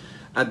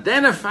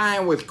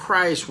 Identifying with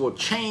Christ will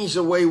change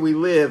the way we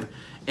live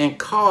and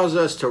cause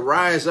us to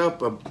rise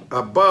up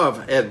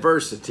above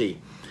adversity.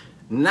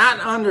 Not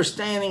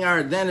understanding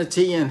our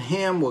identity in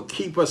him will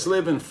keep us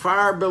living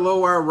far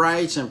below our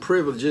rights and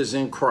privileges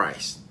in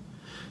Christ.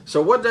 So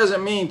what does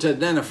it mean to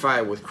identify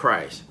with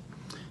Christ?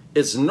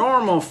 It's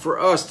normal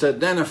for us to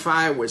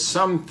identify with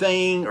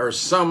something or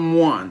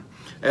someone.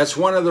 That's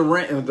one of the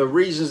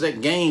reasons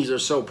that gangs are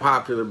so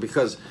popular,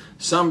 because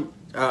some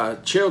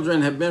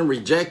children have been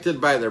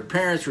rejected by their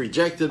parents,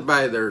 rejected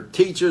by their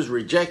teachers,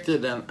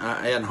 rejected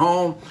at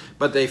home,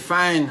 but they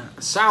find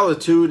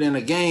solitude in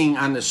a gang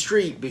on the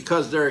street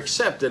because they're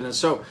accepted. And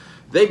so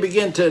they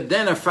begin to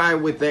identify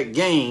with that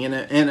gang,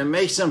 and it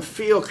makes them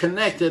feel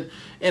connected,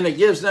 and it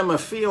gives them a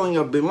feeling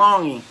of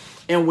belonging.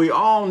 And we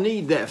all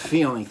need that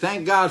feeling.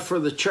 Thank God for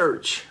the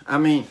church. I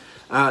mean,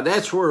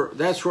 that's where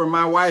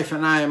my wife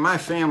and I and my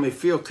family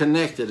feel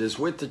connected, is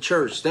with the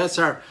church. That's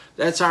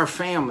our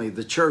family,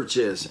 the church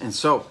is. And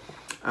so,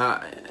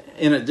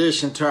 in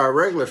addition to our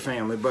regular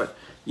family, but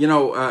you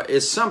know,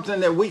 it's something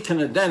that we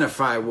can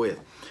identify with.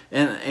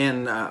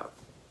 And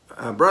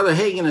Brother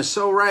Hagin is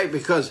so right,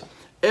 because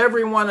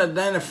everyone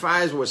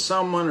identifies with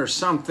someone or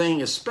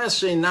something,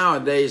 especially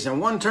nowadays.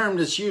 And one term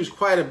that's used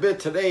quite a bit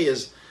today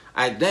is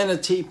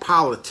identity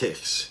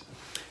politics.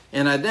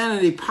 And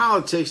identity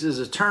politics is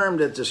a term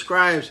that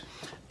describes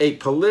a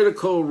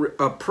political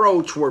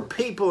approach where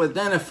people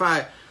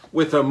identify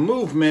with a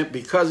movement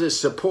because it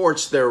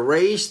supports their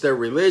race, their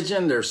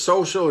religion, their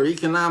social or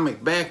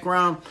economic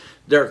background,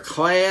 their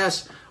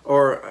class,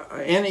 or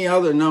any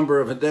other number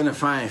of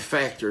identifying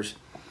factors.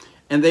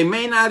 And they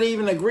may not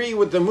even agree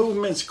with the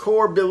movement's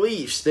core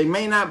beliefs. They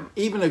may not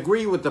even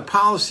agree with the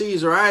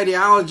policies or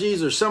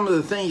ideologies or some of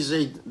the things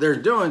they're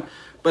doing,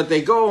 but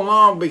they go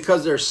along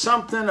because there's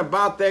something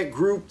about that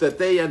group that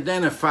they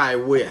identify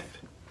with.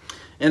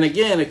 And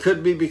again, it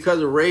could be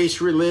because of race,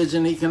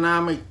 religion,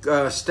 economic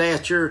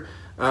stature,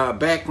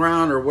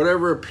 background, or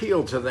whatever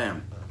appealed to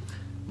them.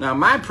 Now,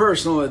 my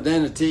personal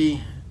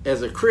identity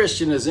as a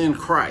Christian is in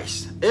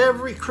Christ.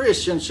 Every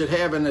Christian should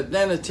have an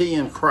identity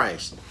in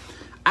Christ.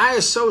 I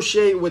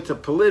associate with the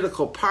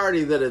political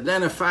party that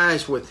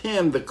identifies with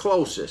him the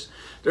closest.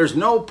 There's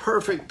no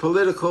perfect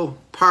political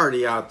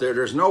party out there.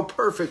 There's no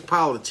perfect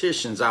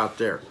politicians out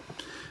there.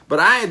 But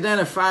I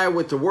identify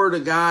with the Word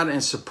of God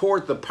and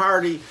support the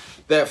party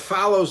that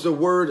follows the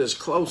Word as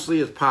closely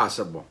as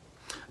possible.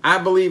 I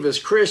believe as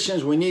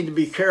Christians we need to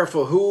be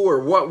careful who or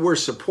what we're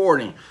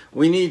supporting.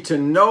 We need to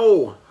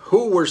know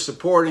who we're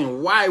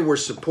supporting, why we're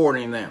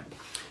supporting them.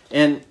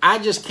 And I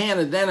just can't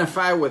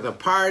identify with a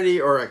party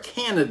or a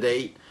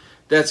candidate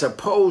that's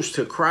opposed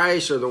to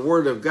Christ or the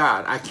Word of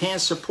God. I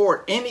can't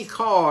support any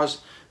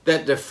cause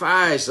that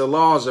defies the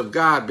laws of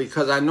God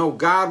because I know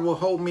God will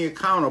hold me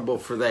accountable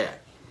for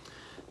that.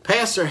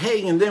 Pastor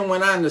Hagin then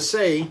went on to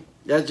say,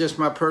 that's just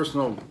my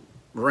personal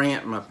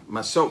rant,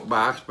 my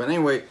soapbox, but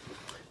anyway,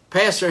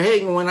 Pastor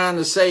Hagin went on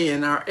to say,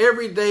 in our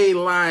everyday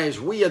lives,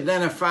 we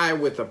identify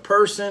with a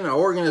person, an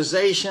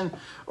organization,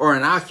 or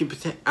an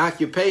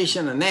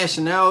occupation, a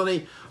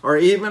nationality, or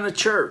even a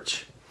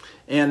church.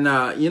 And,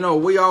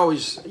 we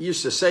always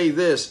used to say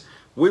this.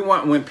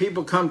 When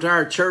people come to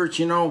our church,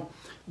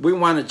 we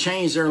want to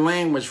change their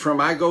language from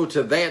I go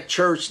to that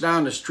church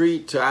down the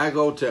street to I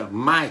go to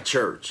my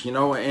church,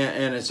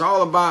 and it's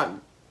all about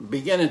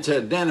beginning to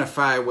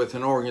identify with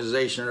an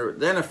organization or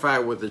identify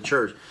with the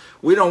church.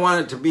 We don't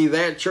want it to be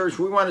that church.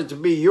 We want it to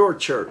be your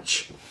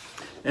church.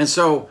 And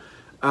so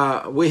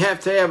we have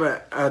to have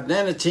an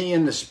identity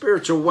in the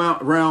spiritual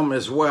realm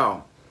as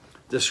well.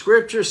 The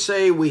scriptures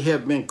say we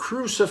have been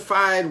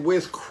crucified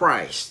with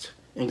Christ.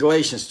 In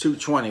Galatians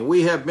 2:20,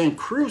 we have been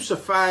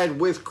crucified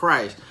with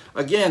Christ.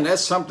 Again,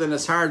 that's something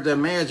that's hard to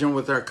imagine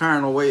with our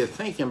carnal way of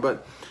thinking.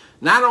 But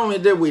not only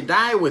did we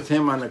die with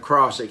him on the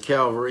cross at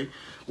Calvary,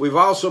 we've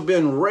also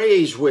been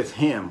raised with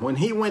him. When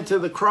he went to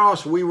the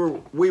cross, we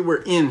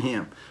were in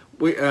him.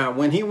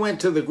 When he went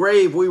to the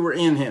grave, we were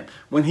in him.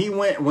 When he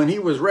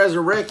was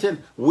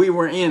resurrected, we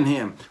were in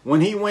him.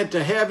 When he went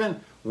to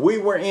heaven, we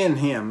were in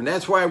him. And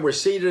that's why we're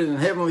seated in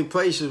heavenly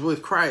places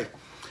with Christ.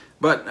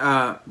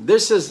 But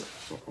this is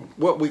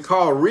what we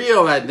call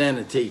real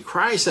identity.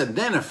 Christ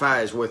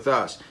identifies with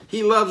us.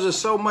 He loves us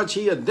so much,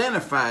 he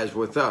identifies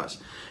with us.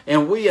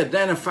 And we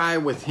identify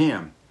with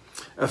him.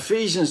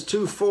 Ephesians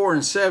 2:4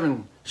 and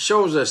 7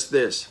 shows us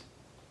this.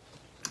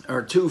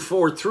 Or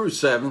 2:4 through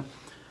 7.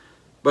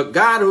 But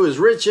God, who is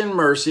rich in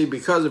mercy,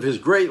 because of his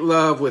great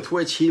love with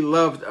which he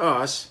loved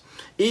us,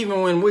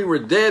 even when we were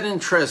dead in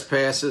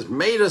trespasses,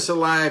 made us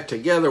alive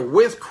together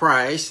with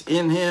Christ,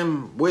 in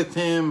him, with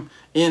him,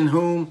 in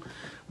whom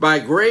by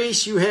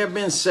grace you have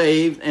been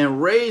saved,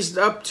 and raised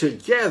up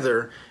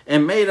together,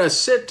 and made us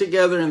sit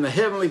together in the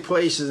heavenly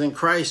places in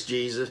Christ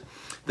Jesus,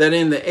 that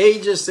in the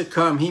ages to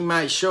come he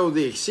might show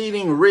the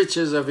exceeding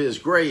riches of his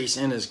grace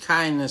and his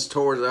kindness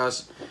towards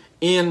us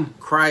in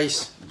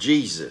Christ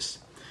Jesus.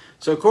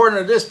 So according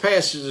to this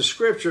passage of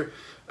Scripture,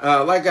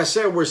 like I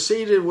said, we're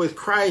seated with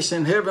Christ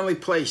in heavenly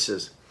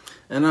places.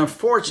 And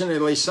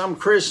unfortunately, some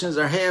Christians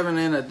are having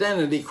an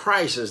identity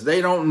crisis.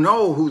 They don't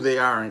know who they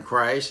are in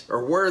Christ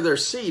or where they're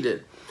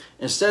seated.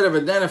 Instead of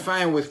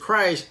identifying with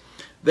Christ,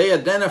 they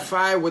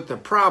identify with the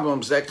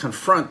problems that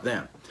confront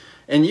them.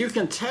 And you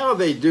can tell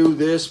they do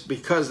this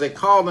because they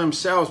call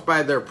themselves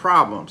by their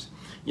problems.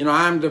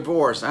 I'm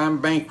divorced, I'm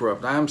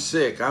bankrupt, I'm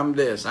sick, I'm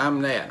this,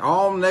 I'm that.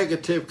 All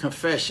negative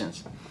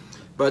confessions.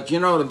 But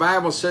the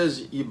Bible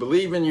says you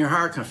believe in your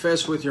heart,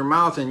 confess with your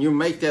mouth, and you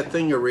make that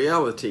thing a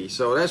reality.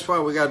 So that's why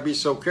we got to be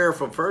so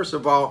careful, first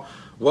of all,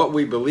 what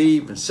we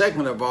believe, and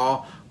second of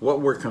all,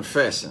 what we're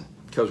confessing.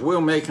 Because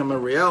we'll make them a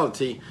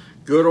reality,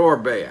 good or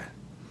bad.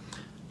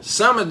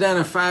 Some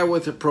identify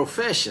with a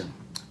profession.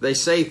 They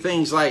say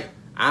things like,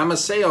 I'm a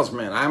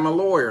salesman, I'm a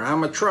lawyer,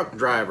 I'm a truck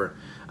driver,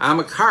 I'm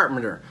a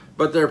carpenter.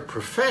 But their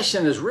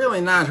profession is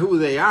really not who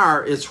they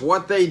are, it's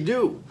what they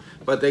do.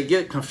 But they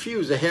get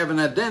confused. They have an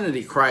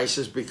identity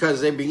crisis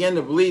because they begin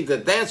to believe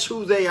that that's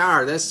who they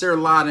are. That's their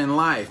lot in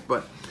life.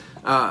 But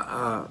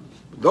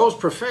those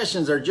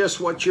professions are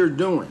just what you're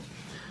doing.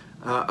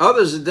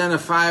 Others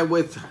identify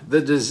with the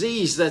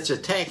disease that's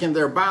attacking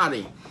their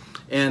body.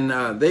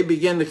 And they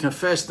begin to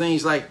confess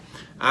things like,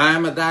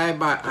 I'm a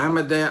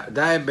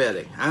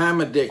diabetic, I'm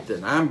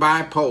addicted, I'm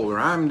bipolar,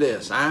 I'm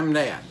this, I'm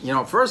that.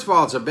 First of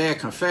all, it's a bad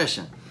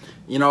confession.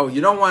 You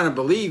don't want to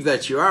believe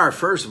that you are,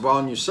 first of all,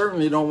 and you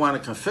certainly don't want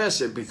to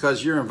confess it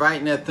because you're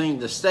inviting that thing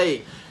to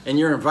stay and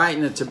you're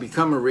inviting it to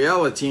become a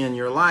reality in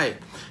your life.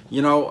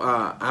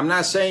 I'm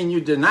not saying you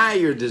deny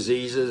your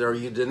diseases or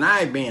you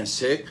deny being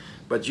sick,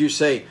 but you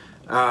say,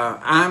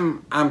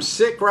 I'm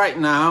sick right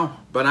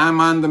now, but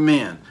I'm on the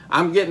mend.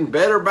 I'm getting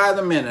better by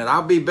the minute.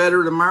 I'll be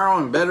better tomorrow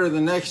and better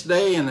the next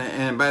day,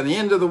 and by the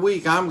end of the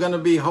week, I'm going to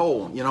be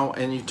whole.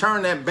 And you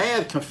turn that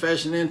bad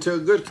confession into a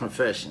good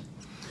confession.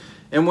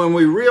 And when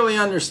we really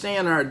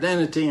understand our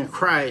identity in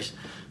Christ,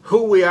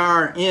 who we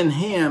are in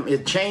him,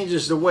 it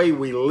changes the way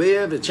we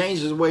live, it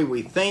changes the way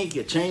we think,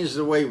 it changes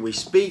the way we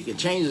speak, it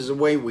changes the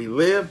way we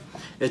live,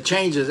 it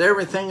changes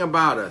everything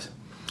about us.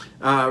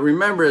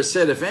 Remember, it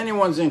said, if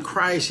anyone's in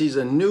Christ, he's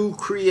a new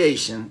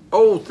creation.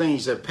 Old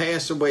things have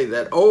passed away.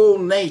 That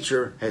old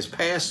nature has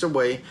passed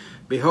away.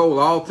 Behold,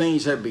 all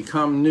things have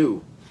become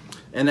new.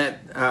 And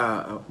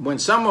that when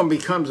someone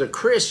becomes a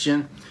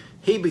Christian,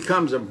 he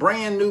becomes a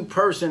brand new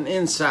person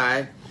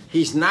inside.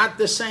 He's not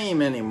the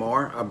same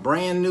anymore. A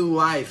brand new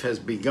life has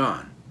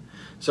begun.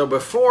 So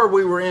before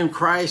we were in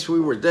Christ, we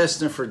were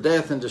destined for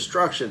death and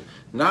destruction.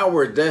 Now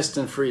we're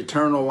destined for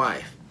eternal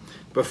life.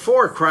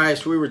 Before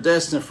Christ, we were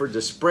destined for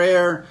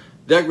despair,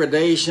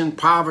 degradation,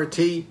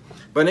 poverty.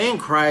 But in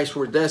Christ,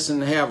 we're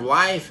destined to have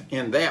life,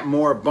 and that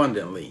more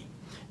abundantly.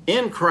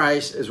 In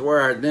Christ is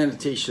where our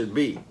identity should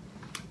be.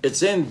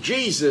 It's in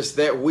Jesus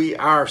that we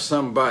are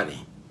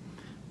somebody.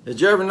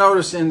 Did you ever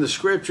notice in the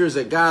scriptures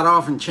that God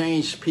often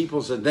changed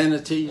people's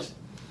identities?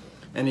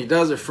 And he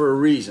does it for a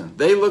reason.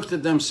 They looked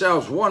at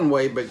themselves one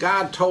way, but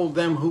God told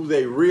them who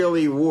they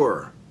really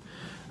were.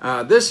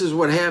 This is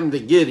what happened to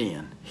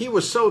Gideon. He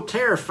was so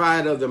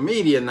terrified of the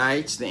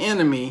Midianites, the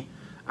enemy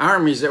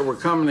armies that were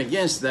coming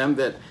against them,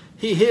 that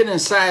he hid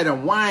inside a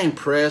wine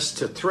press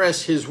to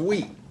thresh his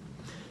wheat.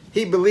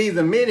 He believed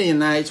the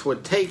Midianites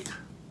would take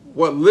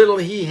what little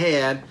he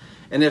had,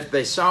 and if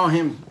they saw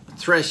him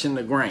threshing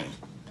the grain.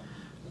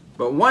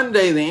 But one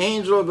day the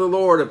angel of the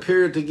Lord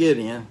appeared to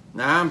Gideon.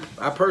 Now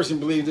I personally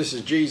believe this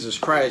is Jesus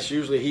Christ.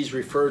 Usually he's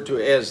referred to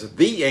as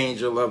the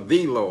angel of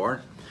the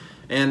Lord.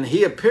 And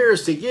he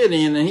appears to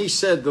Gideon and he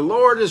said, the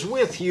Lord is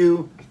with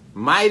you,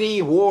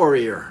 mighty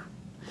warrior.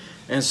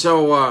 And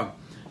so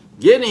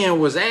Gideon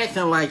was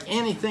acting like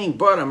anything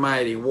but a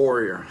mighty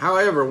warrior.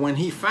 However, when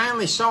he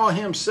finally saw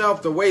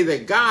himself the way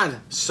that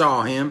God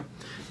saw him,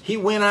 he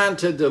went on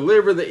to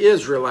deliver the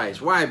Israelites.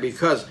 Why?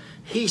 Because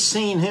he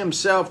seen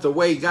himself the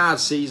way God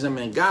sees him,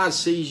 and God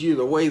sees you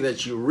the way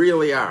that you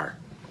really are.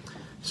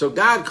 So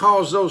God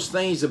calls those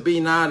things to be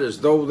not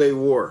as though they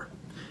were.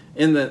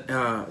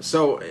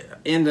 So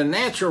in the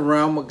natural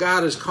realm, what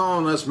God is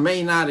calling us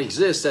may not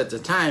exist at the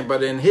time,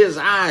 but in his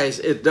eyes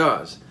it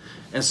does.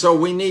 And so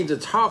we need to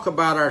talk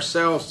about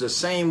ourselves the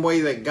same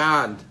way that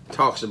God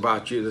talks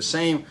about you, the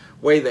same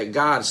way that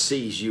God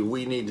sees you.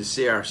 We need to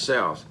see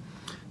ourselves.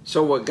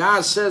 So what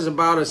God says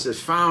about us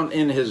is found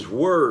in his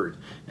word.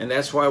 And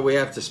that's why we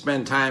have to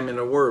spend time in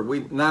the word.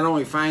 We not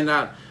only find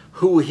out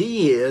who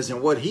he is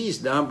and what he's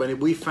done, but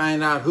we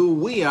find out who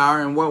we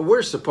are and what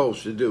we're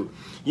supposed to do.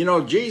 You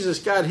know, Jesus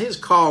got his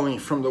calling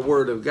from the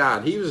word of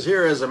God. He was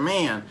here as a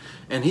man,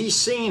 and he's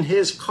seen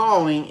his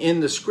calling in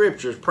the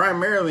scriptures,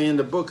 primarily in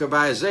the book of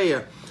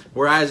Isaiah,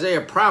 where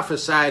Isaiah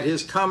prophesied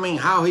his coming,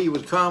 how he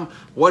would come,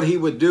 what he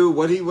would do,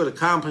 what he would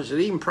accomplish.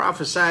 It even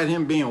prophesied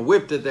him being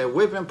whipped at that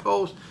whipping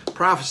post,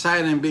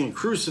 prophesied him being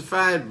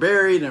crucified,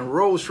 buried, and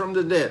rose from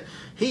the dead.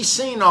 He's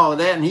seen all of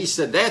that, and he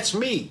said, that's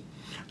me.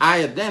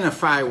 I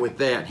identify with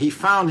that. He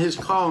found his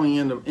calling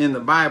in the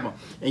Bible,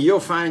 and you'll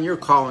find your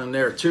calling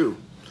there too.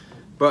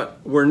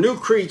 But we're new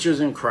creatures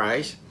in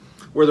Christ.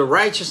 We're the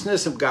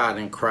righteousness of God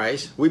in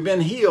Christ. We've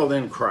been healed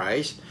in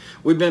Christ.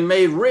 We've been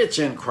made rich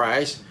in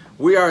Christ.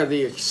 We are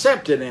the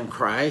accepted in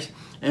Christ,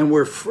 and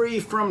we're free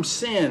from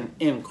sin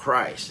in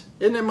Christ.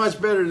 Isn't it much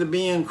better to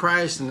be in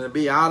Christ than to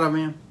be out of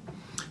him?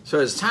 So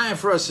it's time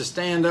for us to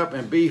stand up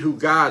and be who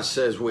God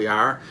says we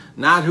are,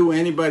 not who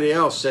anybody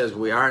else says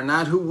we are,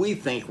 not who we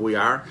think we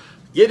are.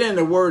 Get in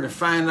the Word and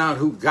find out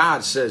who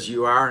God says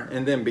you are,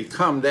 and then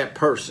become that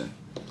person.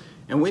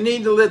 And we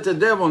need to let the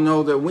devil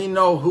know that we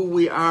know who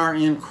we are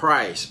in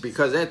Christ,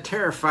 because that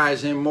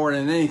terrifies him more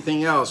than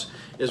anything else,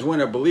 is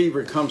when a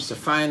believer comes to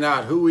find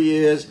out who he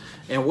is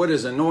and what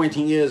his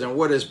anointing is and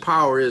what his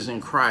power is in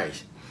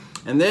Christ.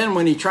 And then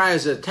when he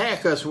tries to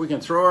attack us, we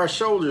can throw our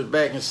shoulders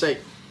back and say,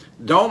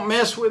 don't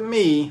mess with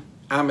me.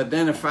 I'm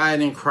identified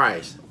in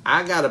Christ.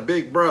 I got a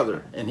big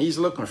brother, and he's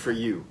looking for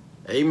you.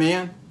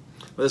 Amen?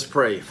 Let's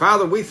pray.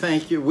 Father, we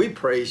thank you. We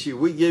praise you.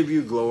 We give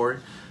you glory.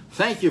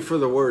 Thank you for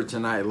the word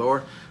tonight,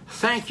 Lord.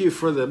 Thank you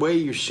for the way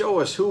you show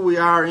us who we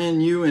are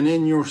in you and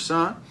in your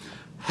Son.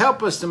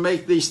 Help us to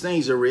make these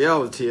things a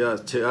reality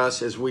to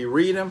us as we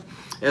read them,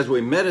 as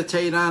we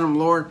meditate on them,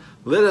 Lord.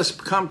 Let us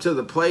come to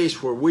the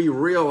place where we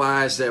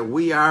realize that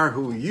we are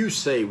who you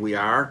say we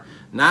are,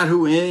 not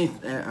who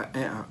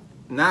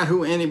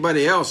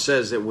anybody else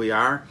says that we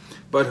are,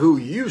 but who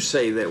you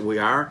say that we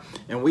are.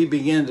 And we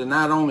begin to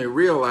not only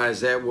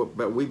realize that,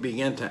 but we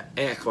begin to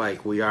act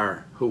like we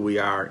are who we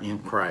are in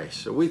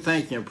Christ. So we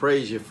thank you and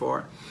praise you for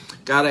it.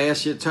 God, I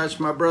ask you to touch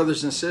my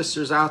brothers and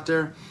sisters out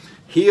there.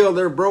 Heal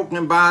their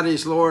broken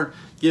bodies, Lord.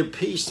 Give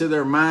peace to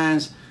their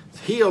minds.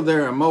 Heal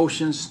their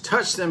emotions.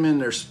 Touch them in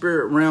their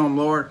spirit realm,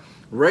 Lord.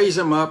 Raise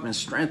them up and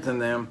strengthen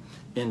them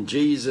in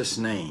Jesus'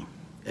 name.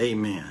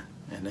 Amen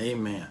and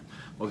amen.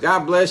 Well,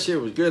 God bless you.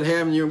 It was good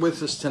having you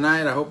with us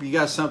tonight. I hope you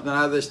got something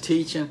out of this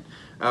teaching.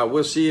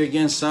 We'll see you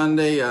again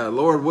Sunday.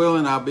 Lord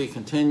willing, I'll be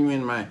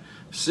continuing my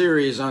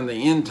series on the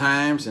end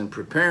times and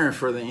preparing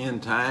for the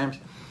end times.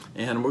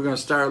 And we're going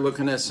to start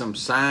looking at some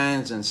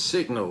signs and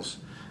signals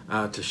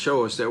to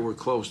show us that we're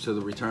close to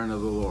the return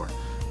of the Lord.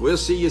 We'll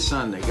see you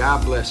Sunday.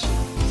 God bless you.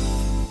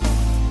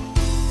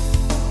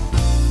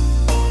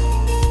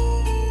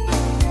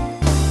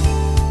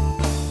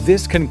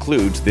 This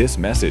concludes this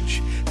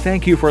message.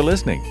 Thank you for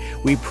listening.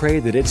 We pray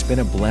that it's been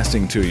a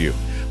blessing to you.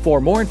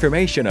 For more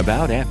information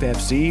about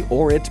FFC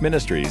or its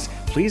ministries,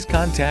 please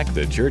contact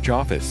the church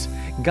office.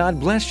 God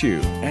bless you,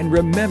 and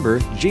remember,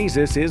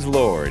 Jesus is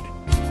Lord.